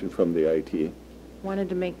recommendation from the IT. Wanted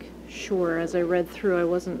to make sure, as I read through, I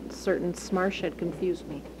wasn't certain. Smarsh had confused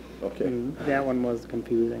me. Okay. That one was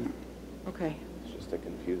confusing. Okay. It's just a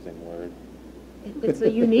confusing word. It's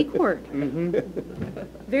a unique word.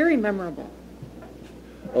 Mm-hmm. Very memorable.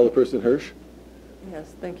 Alderperson Hirsch?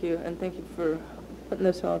 Yes, thank you, and thank you for putting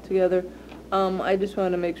this all together. I just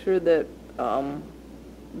want to make sure that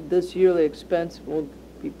this yearly expense will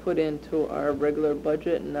be put into our regular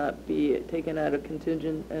budget and not be taken out of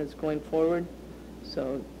contingent as going forward.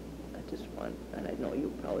 So I just want, and I know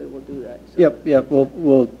you probably will do that. So. Yep,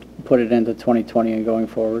 we'll put it into 2020 and going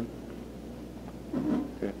forward.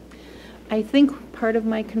 Okay. I think part of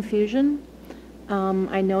my confusion,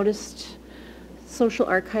 I noticed Social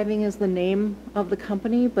Archiving is the name of the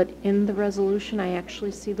company, but in the resolution I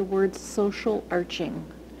actually see the words social arching.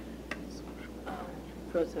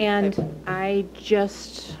 And I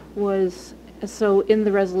just was, so in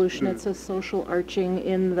the resolution it says social arching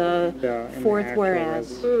in the fourth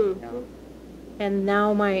whereas. Yeah. And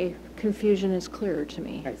now my confusion is clearer to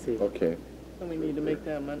me. I see. Okay. So we need to make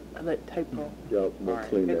that typo. Yep, we'll All right.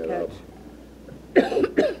 clean Good that up. catch.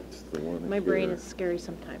 It's the one My brain here. is scary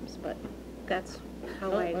sometimes, but that's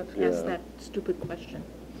how Oh, I that's good. asked that stupid question.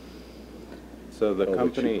 So the Oh,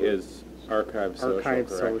 company which- is Archive Social, Archive correct?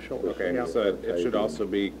 Social, Okay, yeah. so it should also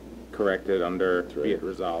be corrected under That's right. be it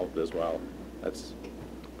resolved as well. That's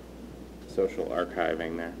social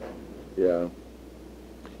archiving there. Yeah.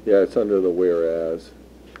 Yeah, it's under the whereas.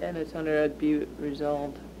 And it's under I'd be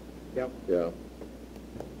resolved. Yep, Yeah.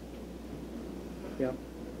 yep.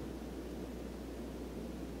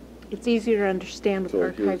 It's easier to understand with So here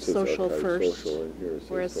it Archive says Social Archive first, Social, and here it says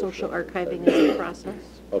whereas social Social archiving is the process.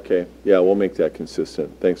 Okay, yeah, we'll make that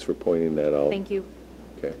consistent. Thanks for pointing that out. Thank you.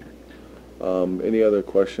 Okay. Any other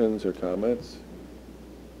questions or comments?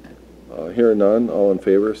 Hearing none, all in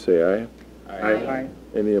favor, say aye. Aye.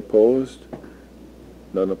 Any opposed?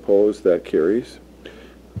 None opposed, that carries.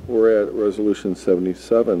 We're at Resolution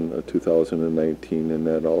 77 of 2019, and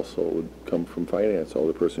that also would come from Finance,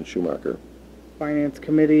 Alderperson Schumacher. Finance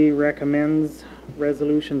Committee recommends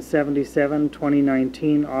Resolution 77,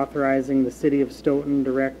 2019, authorizing the City of Stoughton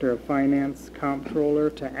Director of Finance Comptroller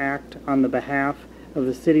to act on the behalf of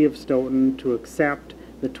the City of Stoughton to accept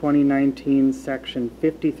the 2019 Section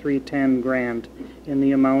 5310 grant in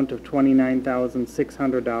the amount of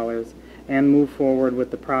 $29,600 and move forward with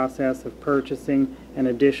the process of purchasing an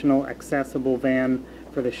additional accessible van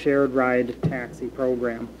for the shared ride taxi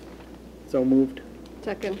program. So moved.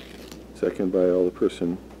 Second. Second by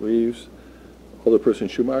Alderperson Reeves. Alderperson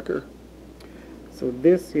Schumacher? So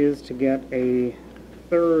this is to get a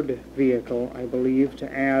third vehicle, I believe,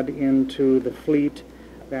 to add into the fleet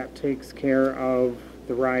that takes care of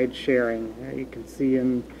the ride sharing. You can see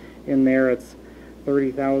in in there. It's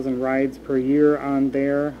 30,000 rides per year on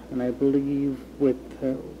there, and I believe with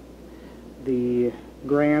the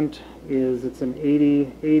grant it's an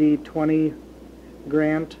 80-20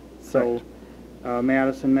 grant. So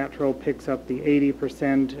Madison Metro picks up the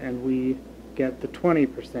 80% and we get the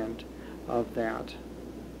 20% of that.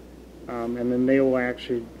 And then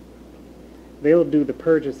they'll do the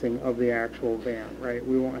purchasing of the actual van, right?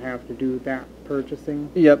 We won't have to do that purchasing.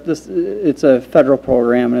 Yep, it's a federal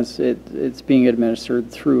program, and it's being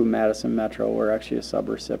administered through Madison Metro. We're actually a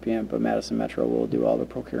subrecipient, but Madison Metro will do all the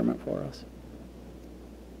procurement for us.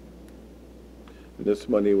 This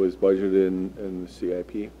money was budgeted in the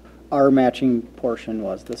CIP? Our matching portion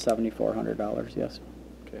was the $7,400, yes.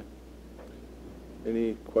 Okay.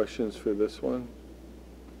 Any questions for this one?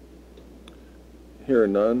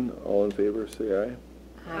 Hearing none, all in favor say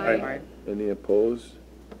aye. Aye. Any opposed?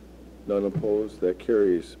 None opposed, that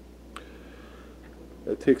carries.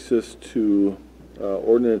 That takes us to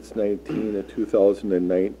ordinance 19 of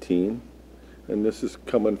 2019, and this is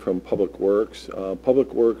coming from Public Works.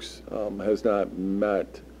 Public Works has not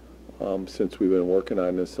met since we've been working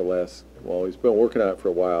on this he's been working on it for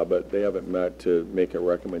a while, but they haven't met to make a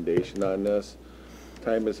recommendation on this.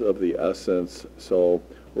 Time is of the essence, so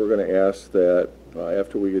we're going to ask that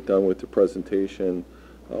after we get done with the presentation,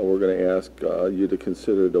 we're going to ask you to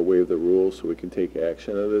consider to waive the rules so we can take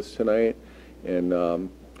action of this tonight. And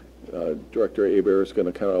Director Hebert is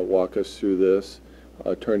going to kind of walk us through this.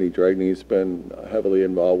 Attorney Dragney's been heavily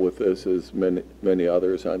involved with this, as many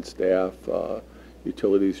others on staff.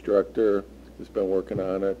 Utilities Director has been working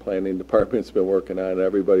on it. Planning Department's been working on it.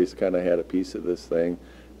 Everybody's kind of had a piece of this thing.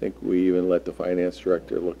 I think we even let the Finance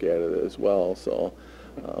Director look at it as well. So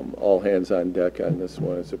all hands on deck on this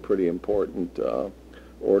one. It's a pretty important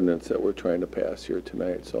ordinance that we're trying to pass here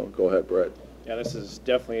tonight. So go ahead, Brett. Yeah, this is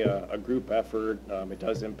definitely a group effort. It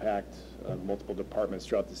does impact multiple departments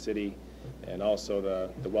throughout the city, and also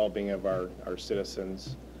the well-being of our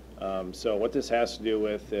citizens. So what this has to do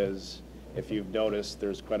with is, if you've noticed,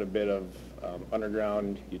 there's quite a bit of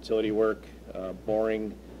underground utility work,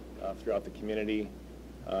 boring throughout the community.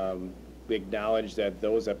 We acknowledge that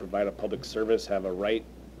those that provide a public service have a right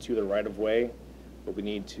to the right-of-way, but we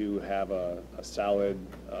need to have a solid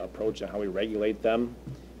approach on how we regulate them.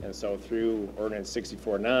 And so through Ordinance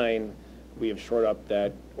 64-9, we have shored up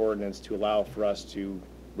that ordinance to allow for us to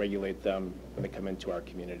regulate them when they come into our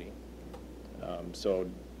community. So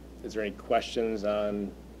is there any questions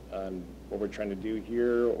on what we're trying to do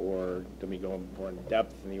here, or do we go more in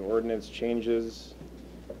depth in the ordinance changes?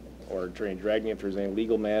 Or Attorney Dragney, if there's any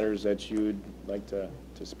legal matters that you'd like to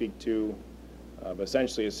speak to. But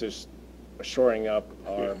essentially, it's just shoring up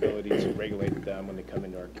our ability to regulate them when they come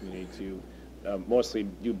into our community to mostly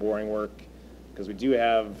do boring work, because we do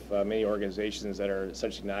have many organizations that are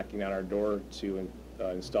essentially knocking on our door to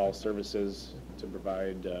install services to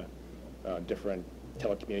provide different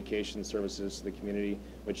telecommunication services to the community,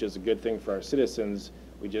 which is a good thing for our citizens.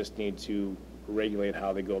 We just need to regulate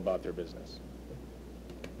how they go about their business.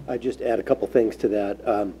 I just add a couple things to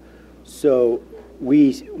that. So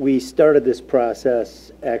we started this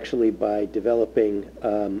process actually by developing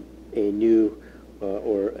a new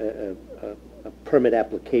or a permit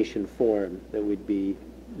application form that we'd be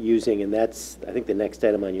using, and that's, I think, the next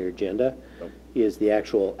item on your agenda is the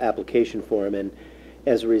actual application form. And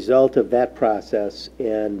as a result of that process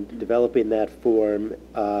and developing that form,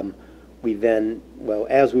 we then, well,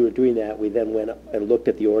 as we were doing that, we then went and looked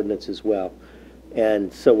at the ordinance as well.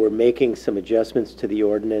 And so we're making some adjustments to the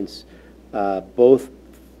ordinance, both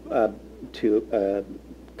to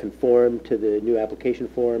conform to the new application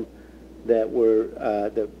form that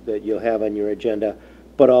that you'll have on your agenda,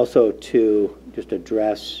 but also to just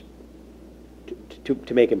address,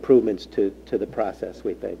 to make improvements to the process,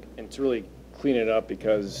 we think. And to really clean it up,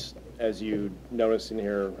 because as you notice in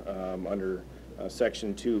here under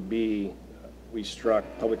Section 2B, we struck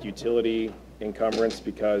public utility encumbrance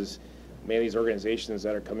because many of these organizations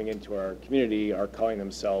that are coming into our community are calling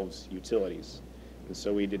themselves utilities. And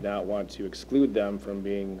so we did not want to exclude them from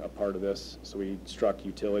being a part of this, so we struck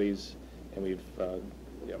utilities, and we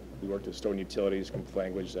worked with Stoughton Utilities with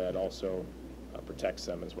language that also protects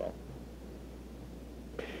them as well.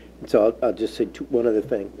 So I'll just say two other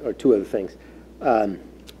things.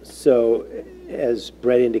 So as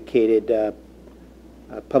Brett indicated,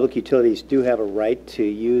 public utilities do have a right to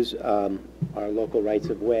use our local rights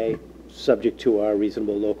of way, subject to our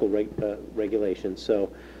reasonable local regulations.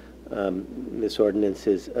 So this ordinance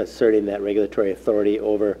is asserting that regulatory authority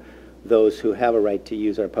over those who have a right to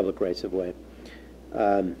use our public rights of way.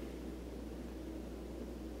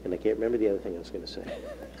 and I can't remember the other thing I was going to say.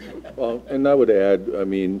 Well, and I would add, I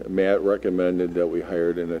mean, Matt recommended that we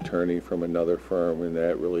hired an attorney from another firm, and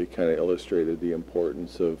that really kind of illustrated the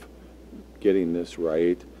importance of getting this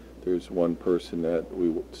right. There's one person that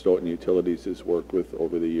Stoughton Utilities has worked with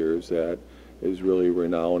over the years that is really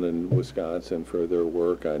renowned in Wisconsin for their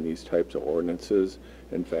work on these types of ordinances.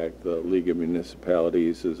 In fact, the League of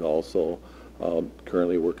Municipalities is also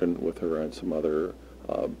currently working with her on some other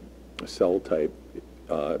cell type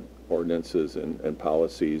ordinances and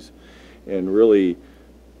policies, and really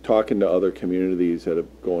talking to other communities that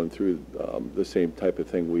have gone through the same type of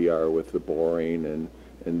thing we are with the boring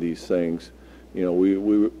and these things. You know, we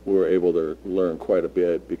were able to learn quite a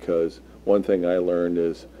bit, because one thing I learned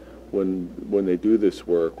is when they do this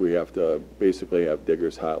work, we have to basically have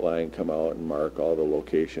Diggers Hotline come out and mark all the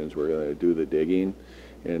locations we're going to do the digging.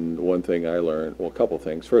 And one thing I learned, well, a couple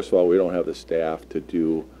things. First of all, we don't have the staff to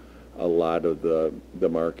do a lot of the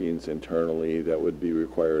markings internally that would be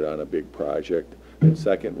required on a big project. And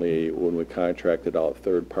secondly, when we contracted out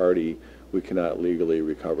third party, we cannot legally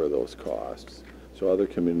recover those costs. So other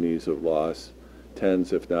communities have lost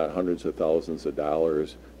tens, if not hundreds of thousands of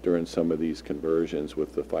dollars during some of these conversions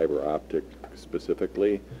with the fiber optic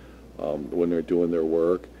specifically, when they're doing their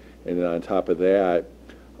work. And then on top of that,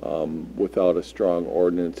 without a strong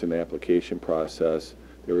ordinance and application process,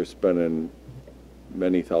 they were spending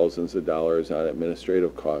many thousands of dollars on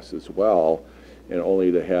administrative costs as well, and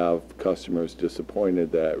only to have customers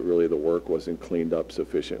disappointed that really the work wasn't cleaned up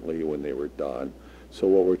sufficiently when they were done. So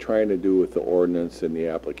what we're trying to do with the ordinance and the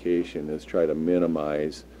application is try to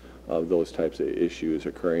minimize those types of issues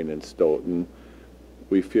occurring in Stoughton.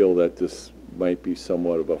 We feel that this might be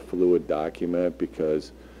somewhat of a fluid document,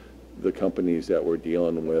 because the companies that we're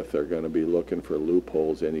dealing with are going to be looking for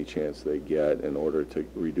loopholes any chance they get in order to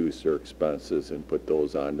reduce their expenses and put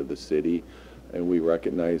those onto the city. And we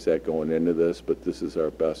recognize that going into this, but this is our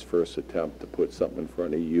best first attempt to put something in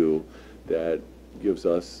front of you that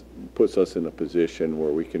puts us in a position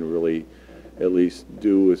where we can really at least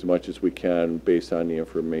do as much as we can based on the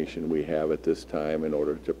information we have at this time in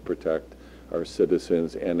order to protect our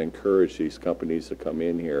citizens and encourage these companies to come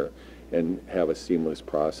in here and have a seamless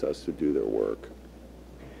process to do their work.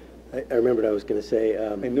 I remembered I was going to say.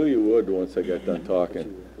 I knew you would once I got done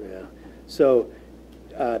talking. Yeah. So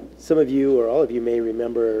some of you or all of you may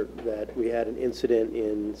remember that we had an incident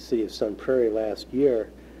in the city of Sun Prairie last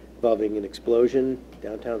year involving an explosion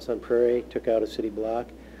downtown Sun Prairie, took out a city block.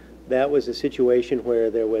 That was a situation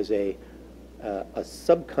where there was a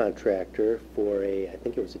subcontractor for I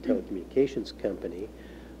think it was a telecommunications company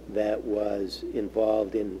that was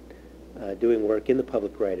involved in doing work in the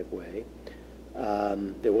public right-of-way.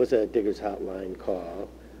 There was a Diggers Hotline call.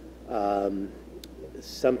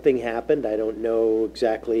 Something happened. I don't know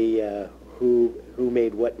exactly who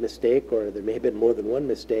made what mistake, or there may have been more than one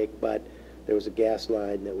mistake, but there was a gas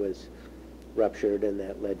line that was ruptured, and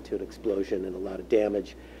that led to an explosion and a lot of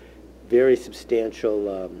damage. Very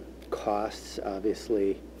substantial costs,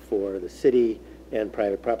 obviously, for the city and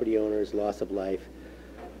private property owners, loss of life.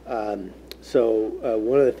 So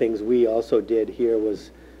one of the things we also did here was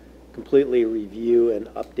completely review and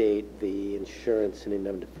update the insurance and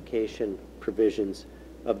indemnification provisions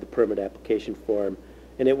of the permit application form.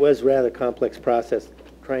 And it was a rather complex process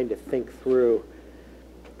trying to think through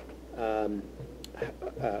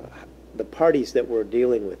the parties that we're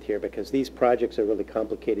dealing with here, because these projects are really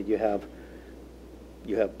complicated. You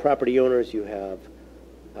have property owners, you have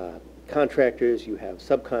contractors, you have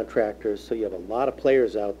subcontractors, so you have a lot of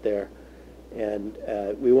players out there. And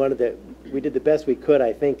we did the best we could,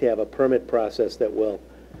 I think, to have a permit process that will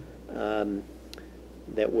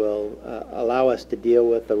allow us to deal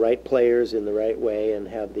with the right players in the right way and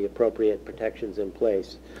have the appropriate protections in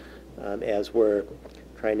place as we're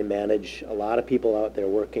trying to manage a lot of people out there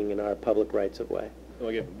working in our public rights of way.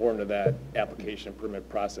 We'll get more into that application permit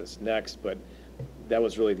process next, but that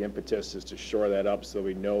was really the impetus, is to shore that up so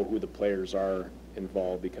we know who the players are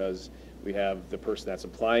involved, because we have the person that's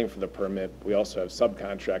applying for the permit. We also have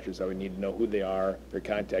subcontractors that we need to know who they are, their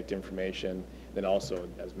contact information, then also,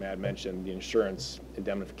 as Matt mentioned, the insurance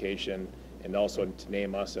indemnification, and also to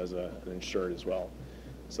name us as an insured as well.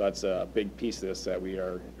 So that's a big piece of this that we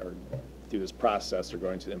are through this process are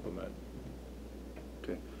going to implement.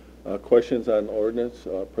 Okay. Questions on ordinance?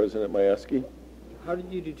 President Majewski? How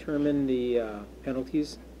did you determine the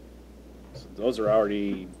penalties? So those are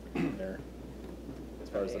already in there as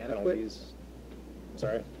far as the adequate? penalties.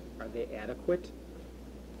 Sorry? Are they adequate?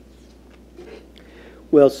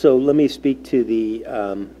 Well, so let me speak to the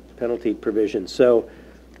penalty provision. So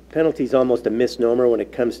penalty is almost a misnomer when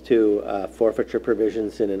it comes to forfeiture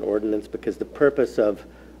provisions in an ordinance, because the purpose of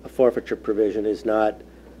a forfeiture provision is not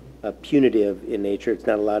punitive in nature. It's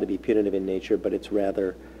not allowed to be punitive in nature, but it's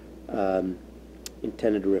rather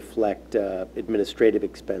intended to reflect administrative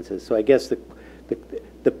expenses. So I guess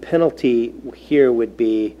the penalty here would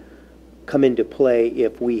be come into play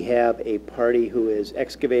if we have a party who is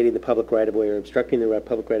excavating the public right-of-way or obstructing the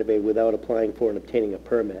public right-of-way without applying for and obtaining a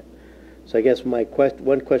permit. So I guess my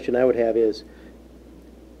one question I would have is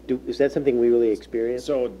that something we really experience?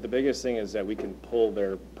 So the biggest thing is that we can pull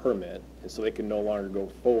their permit, and so they can no longer go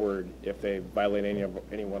forward if they violate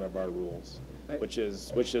any one of our rules, which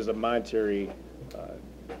is a monetary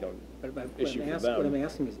issue for them. What I'm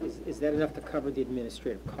asking is that enough to cover the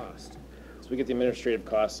administrative cost? So we get the administrative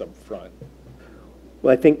costs up front.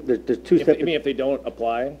 Well, I think there's two steps. I mean, if they don't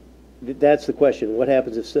apply? That's the question. What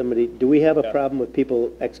happens if do we have a Yeah. problem with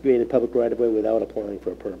people excavating public right-of-way without applying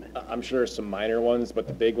for a permit? I'm sure there's some minor ones, but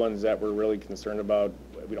the big ones that we're really concerned about,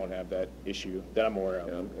 we don't have that issue that I'm aware of.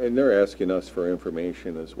 Yeah, and they're asking us for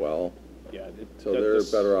information as well. Yeah. So they're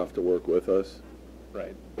better off to work with us.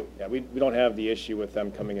 Right. Yeah, we don't have the issue with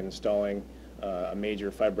them coming and installing a major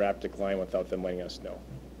fiber optic line without them letting us know.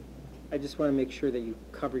 I just want to make sure that you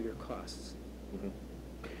cover your costs. Mm-hmm.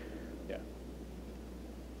 Yeah.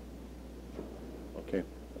 Okay.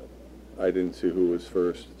 I didn't see who was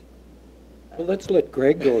first. Well, let's let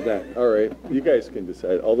Greg go then. All right, you guys can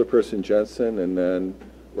decide. Alderperson Jensen, and then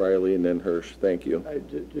Riley, and then Hirsch. Thank you.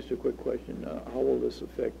 Just a quick question. How will this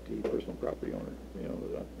affect the personal property owner,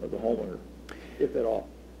 or the homeowner, if at all?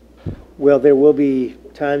 Well, there will be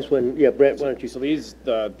times when, yeah, Brett, why don't you? So these,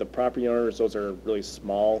 the property owners, those are really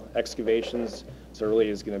small excavations, so really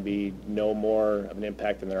is going to be no more of an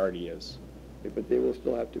impact than there already is. But they will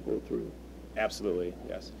still have to go through. Absolutely,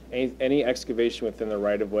 yes. Any excavation within the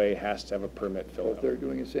right-of-way has to have a permit So filled if out. they're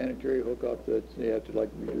doing a sanitary hookup, they have to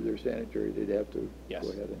redo their sanitary, they'd have to Yes.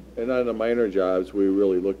 go ahead and. And on the minor jobs, we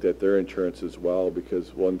really looked at their insurance as well,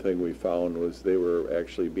 because one thing we found was they were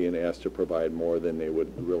actually being asked to provide more than they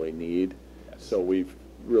would really need. Yes. So we've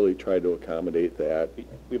really tried to accommodate that.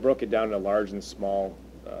 We broke it down to large and small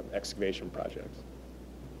excavation projects.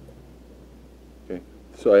 Okay.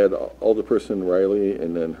 So I had Alderperson Riley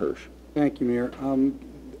and then Hirsch. Thank you, Mayor.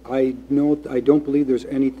 I don't believe there's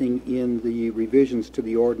anything in the revisions to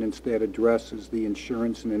the ordinance that addresses the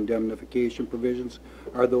insurance and indemnification provisions.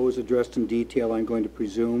 Are those addressed in detail, I'm going to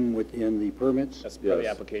presume, within the permits? That's part of the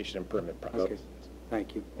Yes. application and permit process. Okay,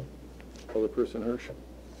 thank you. Alderperson Hirsch?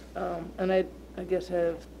 And I guess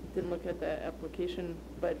I didn't look at the application,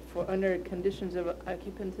 but for under conditions of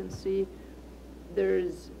occupancy,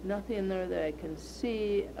 there's nothing in there that I can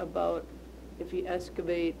see about if you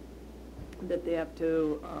excavate that they have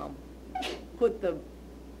to put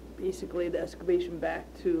basically the excavation back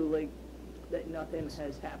to that nothing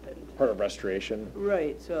has happened. Part of restoration.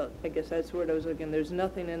 Right, so I guess that's what I was looking. There's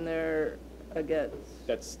nothing in there, I guess.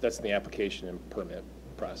 That's in the application and permit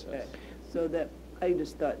process. Okay. So that, I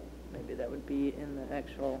just thought maybe that would be in the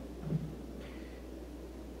actual.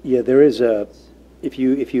 Yeah, there is if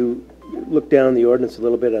you look down the ordinance a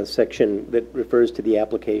little bit on a section that refers to the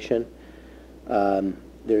application,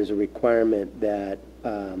 there's a requirement that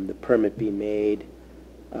the permit be made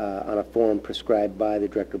on a form prescribed by the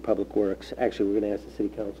Director of Public Works. Actually, we're going to ask the City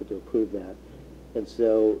Council to approve that. And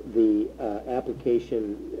so the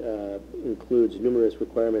application includes numerous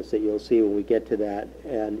requirements that you'll see when we get to that,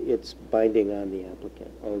 and it's binding on the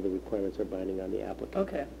applicant. All of the requirements are binding on the applicant.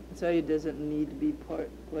 Okay, so it doesn't need to be put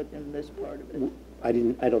in this part of it? I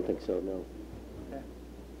don't think so, no. Okay.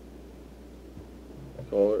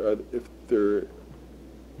 So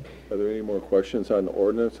are there any more questions on the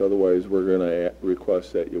ordinance? Otherwise, we're going to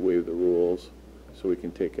request that you waive the rules so we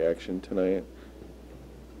can take action tonight.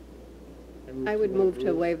 I would move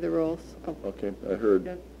to waive the rules. Oh. Okay, I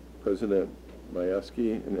heard President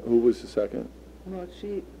Majewski, and who was the second? No,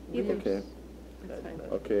 she. Okay. That's fine.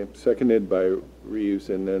 Okay, seconded by Reeves,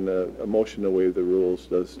 and then a motion to waive the rules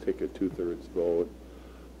does take a 2/3 vote.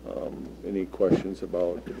 Any questions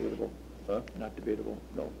about? Not debatable. Huh? Not debatable.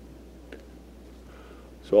 No.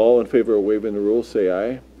 So all in favor of waiving the rules, say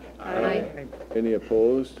aye. Aye. Any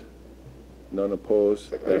opposed? None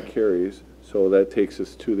opposed. That carries. So that takes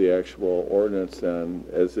us to the actual ordinance then,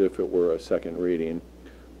 as if it were a second reading.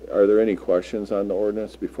 Are there any questions on the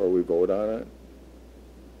ordinance before we vote on it?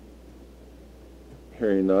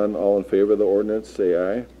 Hearing none, all in favor of the ordinance, say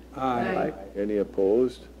aye. Aye. Any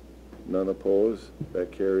opposed? None opposed.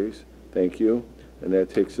 That carries. Thank you. And that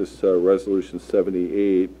takes us to Resolution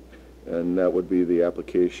 78, and that would be the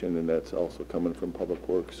application, and that's also coming from Public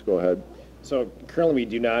Works. Go ahead. So currently, we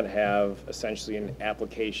do not have essentially an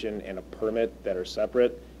application and a permit that are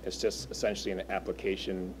separate. It's just essentially an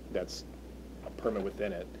application that's a permit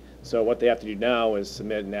within it. So what they have to do now is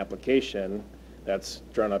submit an application that's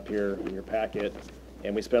drawn up here in your packet,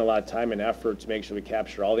 and we spend a lot of time and effort to make sure we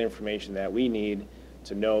capture all the information that we need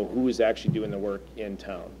to know who is actually doing the work in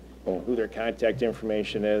town, who their contact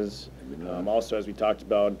information is. Also, as we talked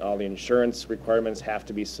about, all the insurance requirements have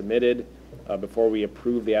to be submitted before we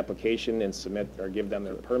approve the application and submit or give them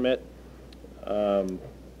their permit.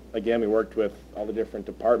 Again, we worked with all the different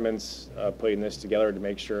departments putting this together to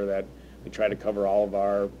make sure that we try to cover all of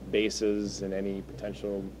our bases and any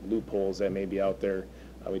potential loopholes that may be out there.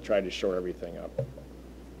 We tried to shore everything up.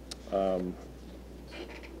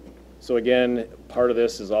 So again, part of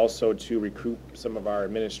this is also to recoup some of our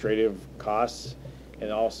administrative costs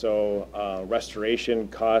and also restoration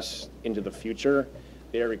costs into the future.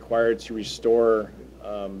 They are required to restore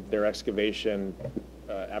their excavation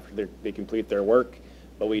after they complete their work,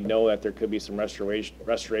 but we know that there could be some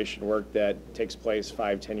restoration work that takes place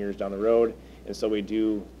 5-10 years down the road, and so we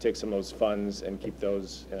do take some of those funds and keep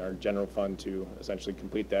those in our general fund to essentially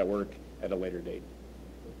complete that work at a later date.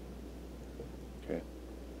 Okay.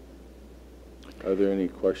 Are there any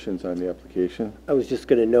questions on the application? I was just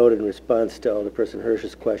going to note in response to Alderperson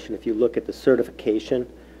Hirsch's question, if you look at the certification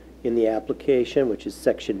in the application, which is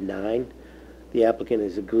section 9, the applicant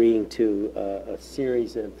is agreeing to a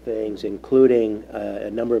series of things, including a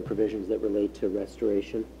number of provisions that relate to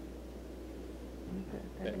restoration.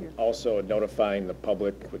 And also notifying the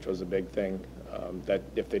public, which was a big thing, that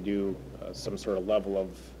if they do some sort of level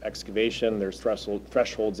of excavation, there's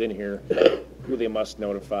thresholds in here, who they must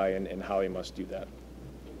notify and how they must do that.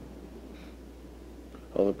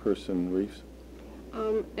 Alderperson Reeves?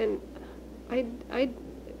 And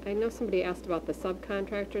I know somebody asked about the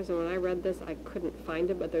subcontractors, and when I read this, I couldn't find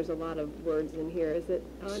it, but there's a lot of words in here. Is it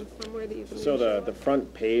on somewhere that you can? So the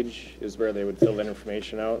front page is where they would fill that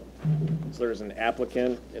information out. So there's an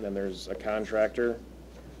applicant, and then there's a contractor,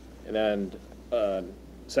 and then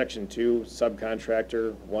section 2,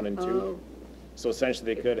 subcontractor 1 and 2. Oh. So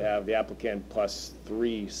essentially, they could have the applicant plus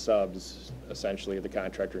 3 subs, essentially the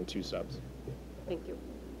contractor and 2 subs. Thank you.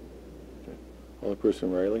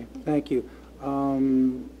 Alderperson Riley? Thank you.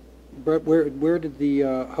 Brett, where did the,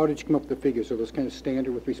 how did you come up with the figures? Are those kind of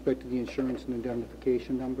standard with respect to the insurance and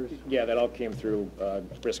indemnification numbers? Yeah, that all came through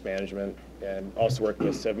risk management and also working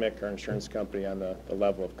with CIVMIC, our insurance company, on the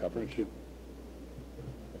level of coverage. Thank you.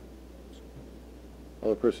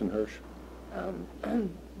 Alderperson Hirsch?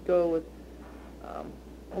 Go with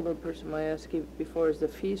Alderperson Majewski before. Is the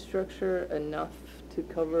fee structure enough to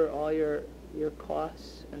cover all your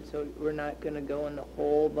costs? And so we're not going to go in the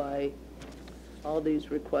hole by all these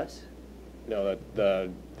requests? No, the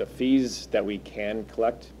fees that we can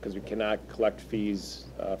collect, because we cannot collect fees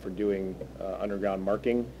for doing underground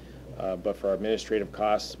marking, but for our administrative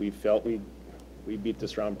costs, we felt we beat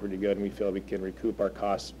this round pretty good, and we feel we can recoup our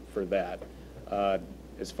costs for that.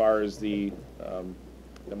 As far as the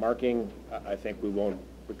marking, I think we won't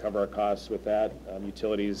recover our costs with that.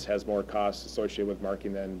 Utilities has more costs associated with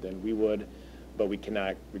marking than we would, but we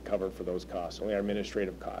cannot recover for those costs, only our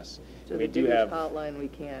administrative costs. So we the do biggest have hotline we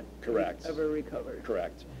can't correct ever recover.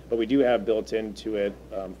 Correct, but we do have built into it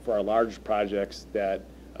for our large projects that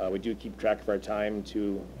we do keep track of our time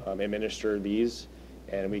to administer these,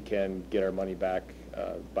 and we can get our money back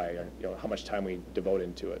by how much time we devote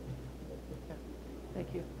into it.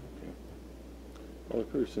 Thank you.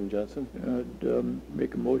 Alderperson Johnson? I'd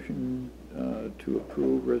make a motion to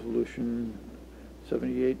approve Resolution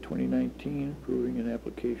 78, 2019, approving an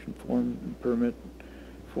application form and permit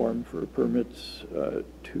form for permits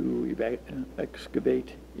to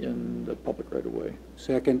excavate in the public right-of-way.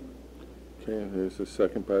 Second. Okay, there's a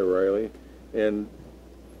second by Riley. And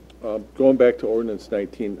going back to ordinance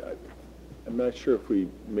 19, I'm not sure if we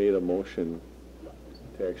made a motion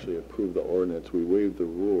to actually approve the ordinance. We waived the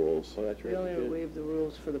rules. Oh, that's We right. only waive the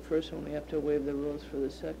rules for the first one. We have to waive the rules for the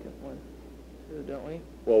second one, too, don't we?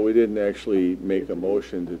 Well, we didn't actually make a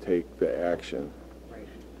motion to take the action.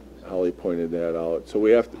 Holly pointed that out. So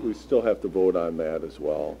we still have to vote on that as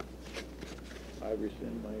well. I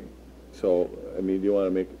rescind my... So, I mean, do you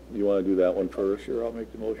want to do that one first? Sure, I'll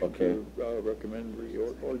make the motion Okay. to recommend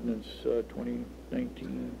ordinance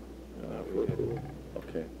 2019 for approval.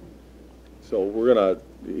 Okay. So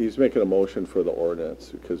he's making a motion for the ordinance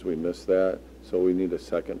because we missed that, so we need a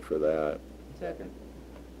second for that. Second.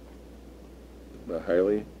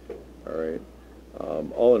 Hiley? All right.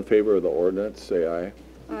 All in favor of the ordinance, say aye.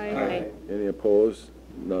 Aye. Any opposed?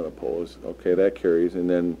 None opposed. Okay, that carries. And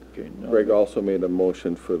then Okay, no. Greg also made a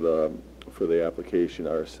motion for the application,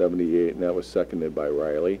 R78, and that was seconded by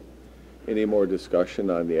Riley. Any more discussion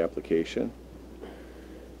on the application?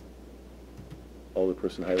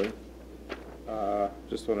 Alderperson Hiley?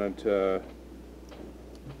 Just wanted to,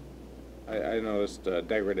 I noticed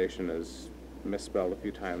degradation is misspelled a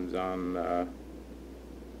few times on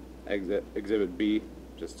Exhibit B,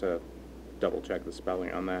 just to double check the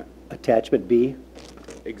spelling on that. Attachment B?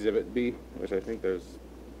 Exhibit B, which I think there's,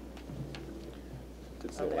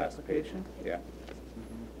 it's the On the last page. application? Yeah.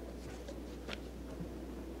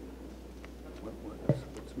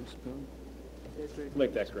 What's misspelled?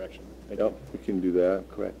 Make that correction. Thank you. Yep, we can do that.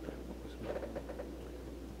 Correct.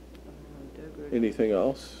 Anything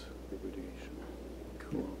else?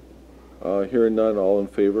 Cool. Hearing none, all in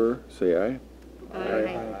favor, say aye.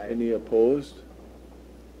 Aye. Any opposed?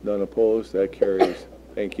 None opposed, that carries.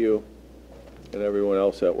 Thank you. And everyone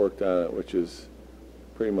else that worked on it, which is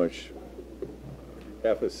pretty much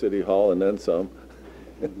half of City Hall and then some.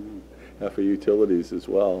 Half of utilities as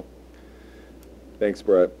well. Thanks,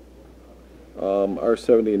 Brett.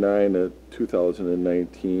 R79 of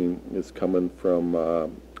 2019 is coming from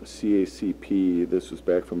CACP. This was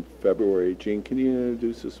back from February. Jean, can you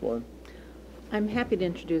introduce this one? I'm happy to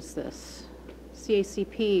introduce this.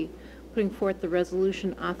 CACP putting forth the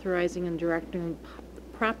resolution authorizing and directing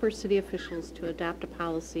proper city officials to adopt a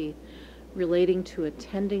policy relating to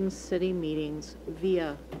attending city meetings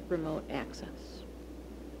via remote access.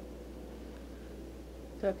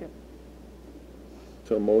 Second.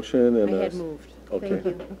 So a motion and I a... had moved. Okay. Thank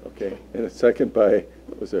you. Okay, and a second by,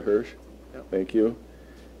 was it Hirsch? Yep. Thank you.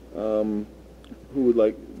 Who would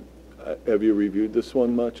like, have you reviewed this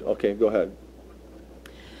one much? Okay, go ahead.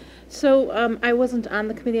 So I wasn't on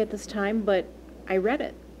the committee at this time, but I read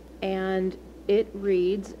it, and it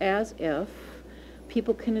reads as if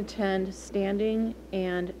people can attend standing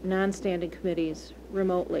and non-standing committees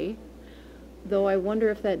remotely, though I wonder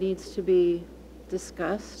if that needs to be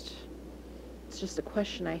discussed. It's just a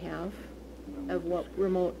question I have of what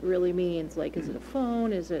remote really means. Like, is it a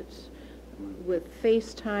phone? Is it with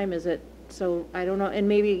FaceTime? Is it, so I don't know, and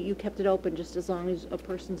maybe you kept it open just as long as a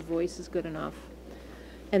person's voice is good enough.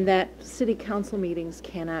 And that city council meetings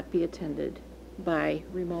cannot be attended by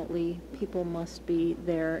remotely. People must be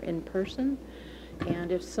there in person.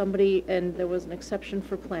 And if somebody, and there was an exception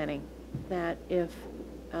for planning, that if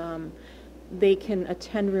they can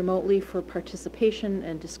attend remotely for participation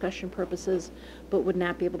and discussion purposes, but would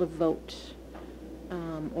not be able to vote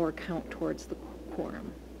or count towards the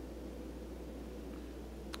quorum.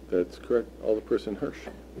 That's correct. Alderperson Hirsch.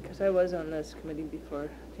 Because I was on this committee before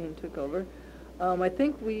Jane took over. I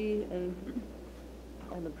think we, and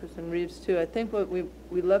Alderperson Reeves too, I think what we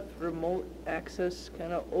left remote access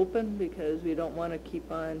kind of open because we don't want to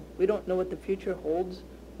keep on, we don't know what the future holds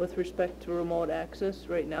with respect to remote access.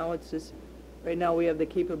 Right now it's just, right now we have the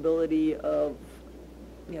capability of,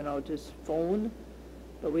 you know, just phone,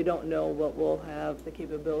 but we don't know what we'll have the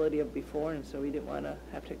capability of before, and so we didn't want to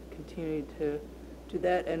have to continue to do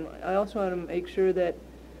that. And I also want to make sure that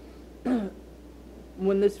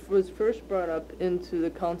when this was first brought up into the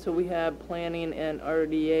council, we had planning and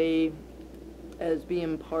RDA as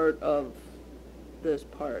being part of this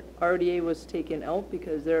part. RDA was taken out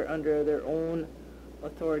because they're under their own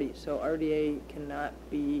authority, so RDA cannot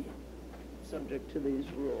be subject to these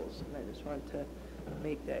rules, and I just want to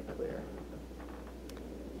make that clear.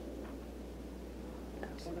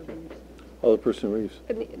 Alderperson Reeves.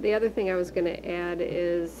 And the other thing I was going to add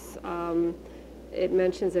is it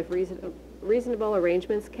mentions if reasonable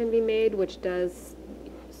arrangements can be made, which does,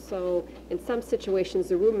 so in some situations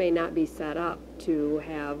the room may not be set up to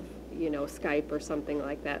have, you know, Skype or something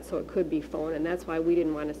like that, so it could be phone, and that's why we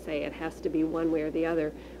didn't want to say it has to be one way or the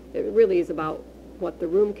other. It really is about what the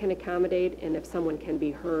room can accommodate and if someone can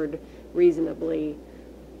be heard reasonably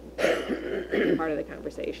part of the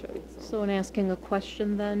conversation. So in asking a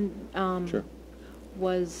question then, Sure.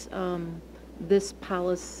 was this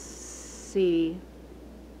policy,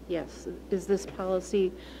 yes, is this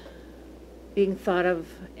policy being thought of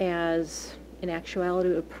as, in actuality,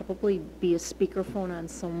 it would probably be a speakerphone on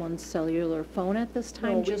someone's cellular phone at this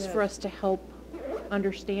time, No, just for us to help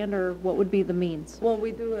understand, or what would be the means? Well,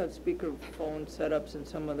 we do have speakerphone setups in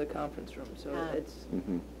some of the conference rooms, so it's,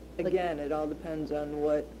 again, it all depends on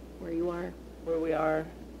what, where you are, where we are,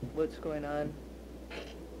 what's going on.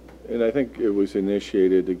 And I think it was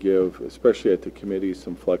initiated to give, especially at the committee,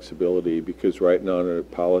 some flexibility, because right now under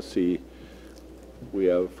policy, we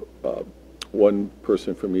have one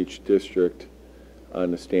person from each district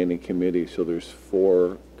on the standing committee, so there's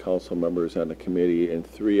 4 council members on the committee, and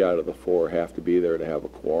 3 out of the 4 have to be there to have a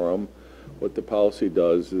quorum. What the policy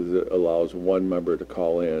does is it allows one member to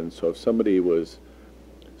call in, so if somebody was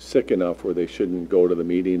sick enough where they shouldn't go to the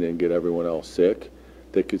meeting and get everyone else sick,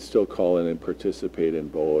 they could still call in and participate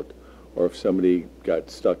and vote. or if somebody got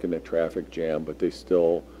stuck in a traffic jam, but they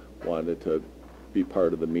still wanted to be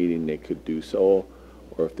part of the meeting, they could do so,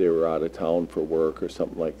 or if they were out of town for work or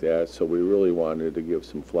something like that. So we really wanted to give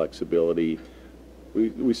some flexibility.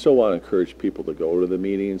 We still want to encourage people to go to the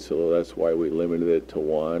meeting, so that's why we limited it to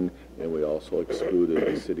one, and we also excluded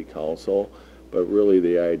the city council. But really,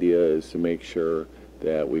 the idea is to make sure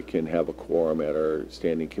that we can have a quorum at our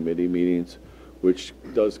standing committee meetings, which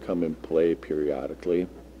does come in play periodically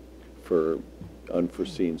for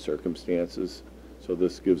unforeseen circumstances. So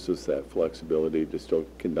this gives us that flexibility to still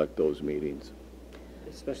conduct those meetings.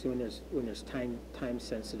 Especially when there's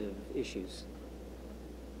time-sensitive issues.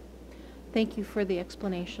 Thank you for the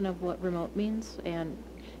explanation of what remote means, and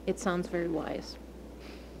it sounds very wise.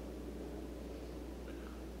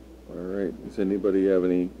 All right, does anybody have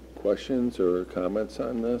any questions or comments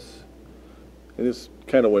on this? And this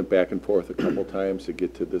kind of went back and forth a couple times to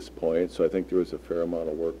get to this point, so I think there was a fair amount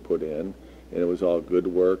of work put in, and it was all good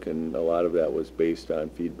work, and a lot of that was based on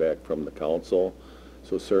feedback from the council.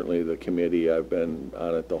 So certainly the committee, I've been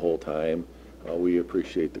on it the whole time. We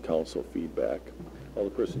appreciate the council feedback.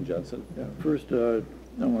 Alderperson Jensen. Yeah, first, I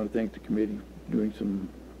want to thank the committee for doing some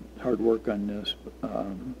hard work on this.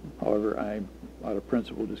 However, I, out of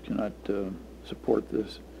principle, just cannot support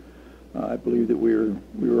this. I believe that we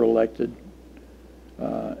were elected,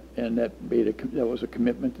 and that was a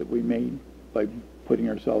commitment that we made by putting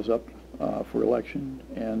ourselves up for election,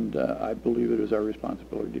 and I believe it is our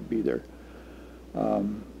responsibility to be there.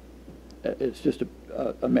 It's just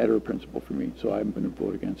a matter of principle for me, so I'm going to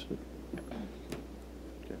vote against it.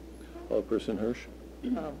 Okay. Alderperson Hirsch.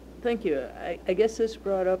 Thank you. I guess this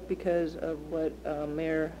brought up because of what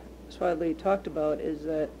Mayor Swadley talked about, is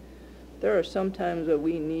that there are some times that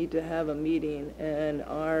we need to have a meeting, and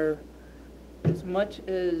as much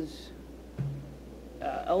as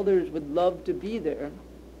elders would love to be there,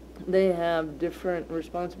 they have different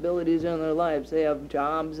responsibilities in their lives. They have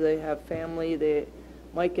jobs, they have family, they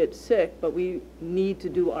might get sick, but we need to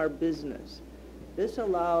do our business. This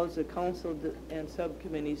allows the council and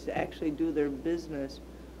subcommittees to actually do their business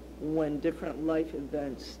when different life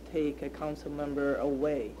events take a council member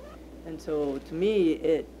away. And so to me,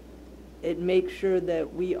 it makes sure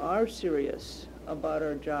that we are serious about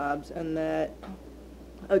our jobs, and that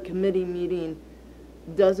a committee meeting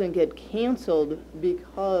doesn't get canceled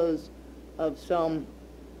because of some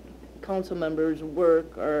council member's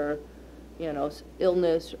work or,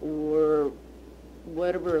 illness or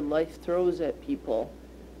whatever life throws at people.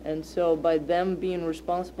 And so by them being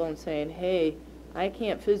responsible and saying, hey, I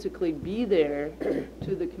can't physically be there,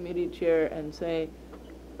 to the committee chair and say,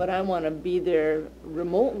 but I want to be there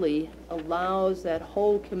remotely, allows that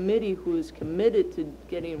whole committee who is committed to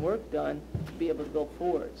getting work done to be able to go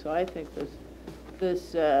forward. So I think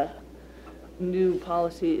this new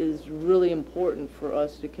policy is really important for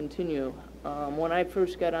us to continue. When I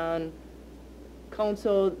first got on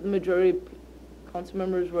council, the majority of council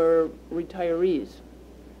members were retirees.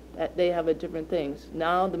 That they have different things.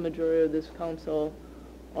 Now the majority of this council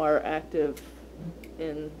are active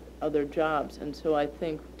in other jobs, and so I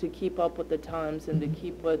think to keep up with the times and to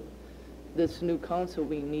keep with this new council,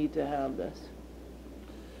 we need to have this.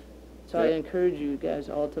 So I encourage you guys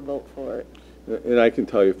all to vote for it. And I can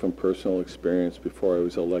tell you from personal experience, before I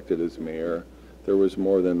was elected as mayor, there was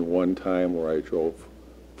more than one time where I drove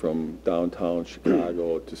from downtown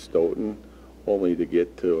Chicago to Stoughton, only to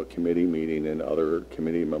get to a committee meeting, and other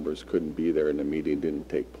committee members couldn't be there and the meeting didn't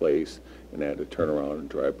take place, and I had to turn around and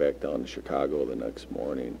drive back down to Chicago the next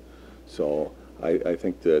morning. So I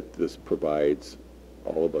think that this provides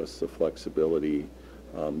all of us the flexibility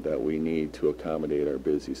that we need to accommodate our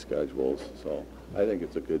busy schedules. So I think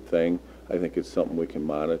it's a good thing. I think it's something we can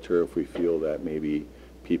monitor. If we feel that maybe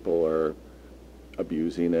people are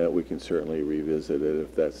abusing it, we can certainly revisit it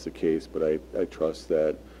if that's the case, but I trust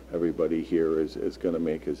that everybody here is going to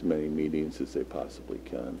make as many meetings as they possibly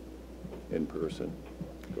can in person.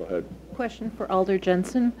 Go ahead. Question for Alder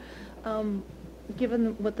Jensen.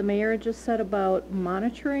 Given what the mayor just said about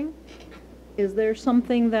monitoring, is there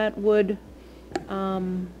something that would,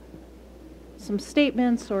 some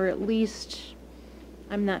statements, or at least,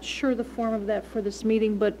 I'm not sure the form of that for this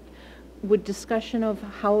meeting, but would discussion of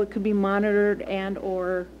how it could be monitored and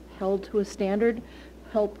or held to a standard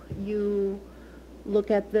help you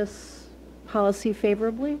look at this policy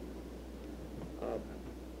favorably?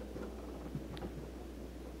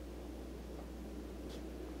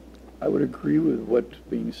 I would agree with what's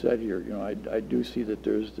being said here. I do see that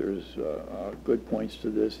there's good points to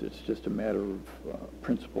this. It's just a matter of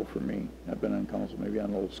principle for me. I've been on council, maybe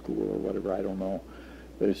on old school or whatever, I don't know.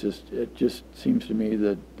 But it just seems to me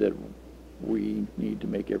that we need to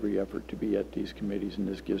make every effort to be at these committees, and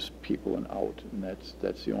this gives people an out, and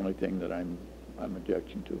that's the only thing that I'm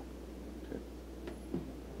objecting to.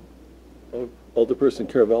 Alderperson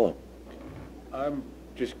Caravello. I'm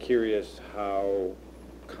just curious how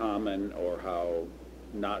common or how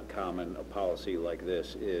not common a policy like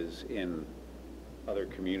this is in other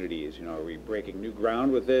communities. You know, are we breaking new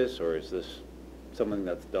ground with this, or is this something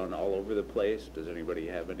that's done all over the place? Does anybody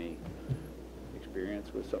have any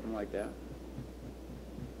experience with something like that?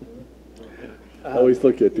 Always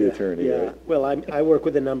look at the attorney, Yeah, right? well, I work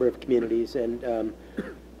with a number of communities, and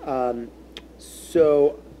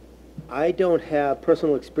so I don't have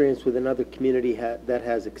personal experience with another community that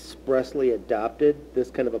has expressly adopted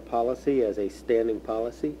this kind of a policy as a standing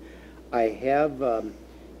policy. I have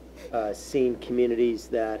seen communities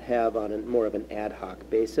that have, on more of an ad hoc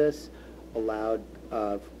basis, allowed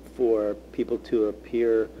for people to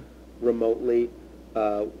appear remotely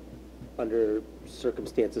under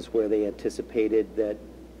circumstances where they anticipated that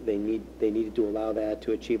they needed to allow that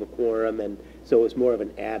to achieve a quorum, and so it was more of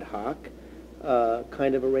an ad hoc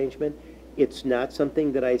kind of arrangement. It's not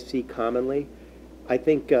something that I see commonly. I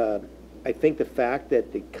think the fact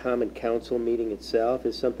that the Common Council meeting itself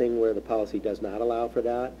is something where the policy does not allow for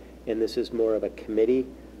that, and this is more of a committee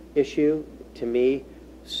issue, to me,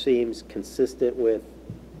 seems consistent with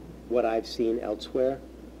what I've seen elsewhere,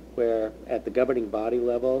 where at the governing body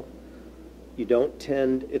level, you don't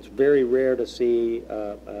tend, it's very rare to see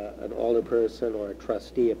an alderperson or a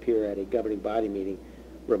trustee appear at a governing body meeting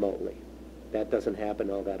remotely. That doesn't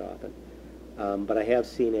happen all that often. But I have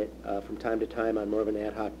seen it from time to time on more of an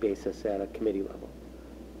ad hoc basis at a committee level.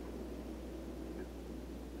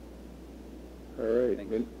 All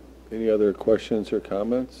right. Any other questions or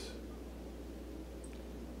comments?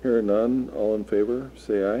 Hearing none, all in favor,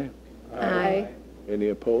 say aye. Aye. Any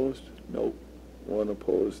opposed? Nope. One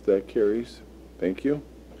opposed, that carries. Thank you.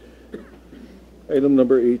 Item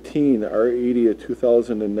number 18, R80 of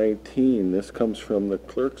 2019. This comes from the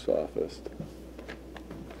clerk's office.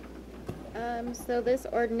 So this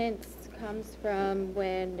ordinance comes from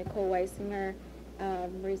when Nicole Weisinger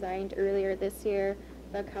resigned earlier this year.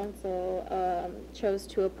 The council chose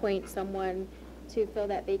to appoint someone to fill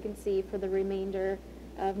that vacancy for the remainder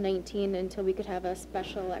of 19 until we could have a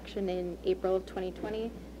special election in April of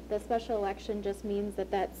 2020. The special election just means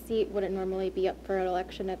that that seat wouldn't normally be up for an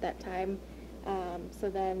election at that time. So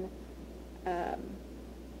then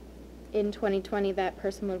in 2020, that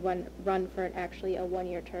person would run for actually a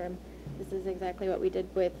one-year term. This is exactly what we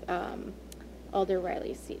did with Alder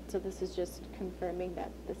Riley's seat. So this is just confirming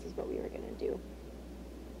that this is what we were going to do.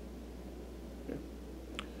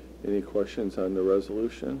 Any questions on the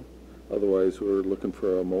resolution? Otherwise, we're looking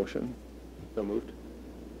for a motion. So moved.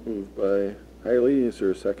 Moved by Hiley. Is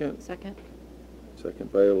there a second? Second.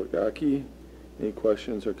 Second by Lagaki. Any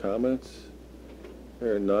questions or comments?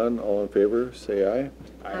 Hearing none, all in favor, say aye.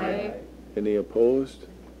 Aye. Any opposed?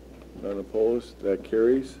 None opposed, that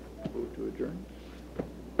carries. Move to adjourn.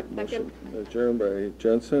 Second. Motion adjourned by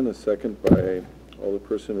Jensen, a second by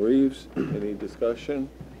Alderperson Reeves. Any discussion?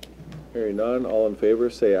 Hearing none, all in favor,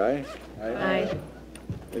 say aye. Aye.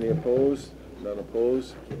 Any opposed? None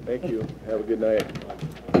opposed. Thank you. Have a good night.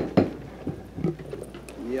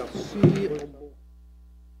 Yeah, see.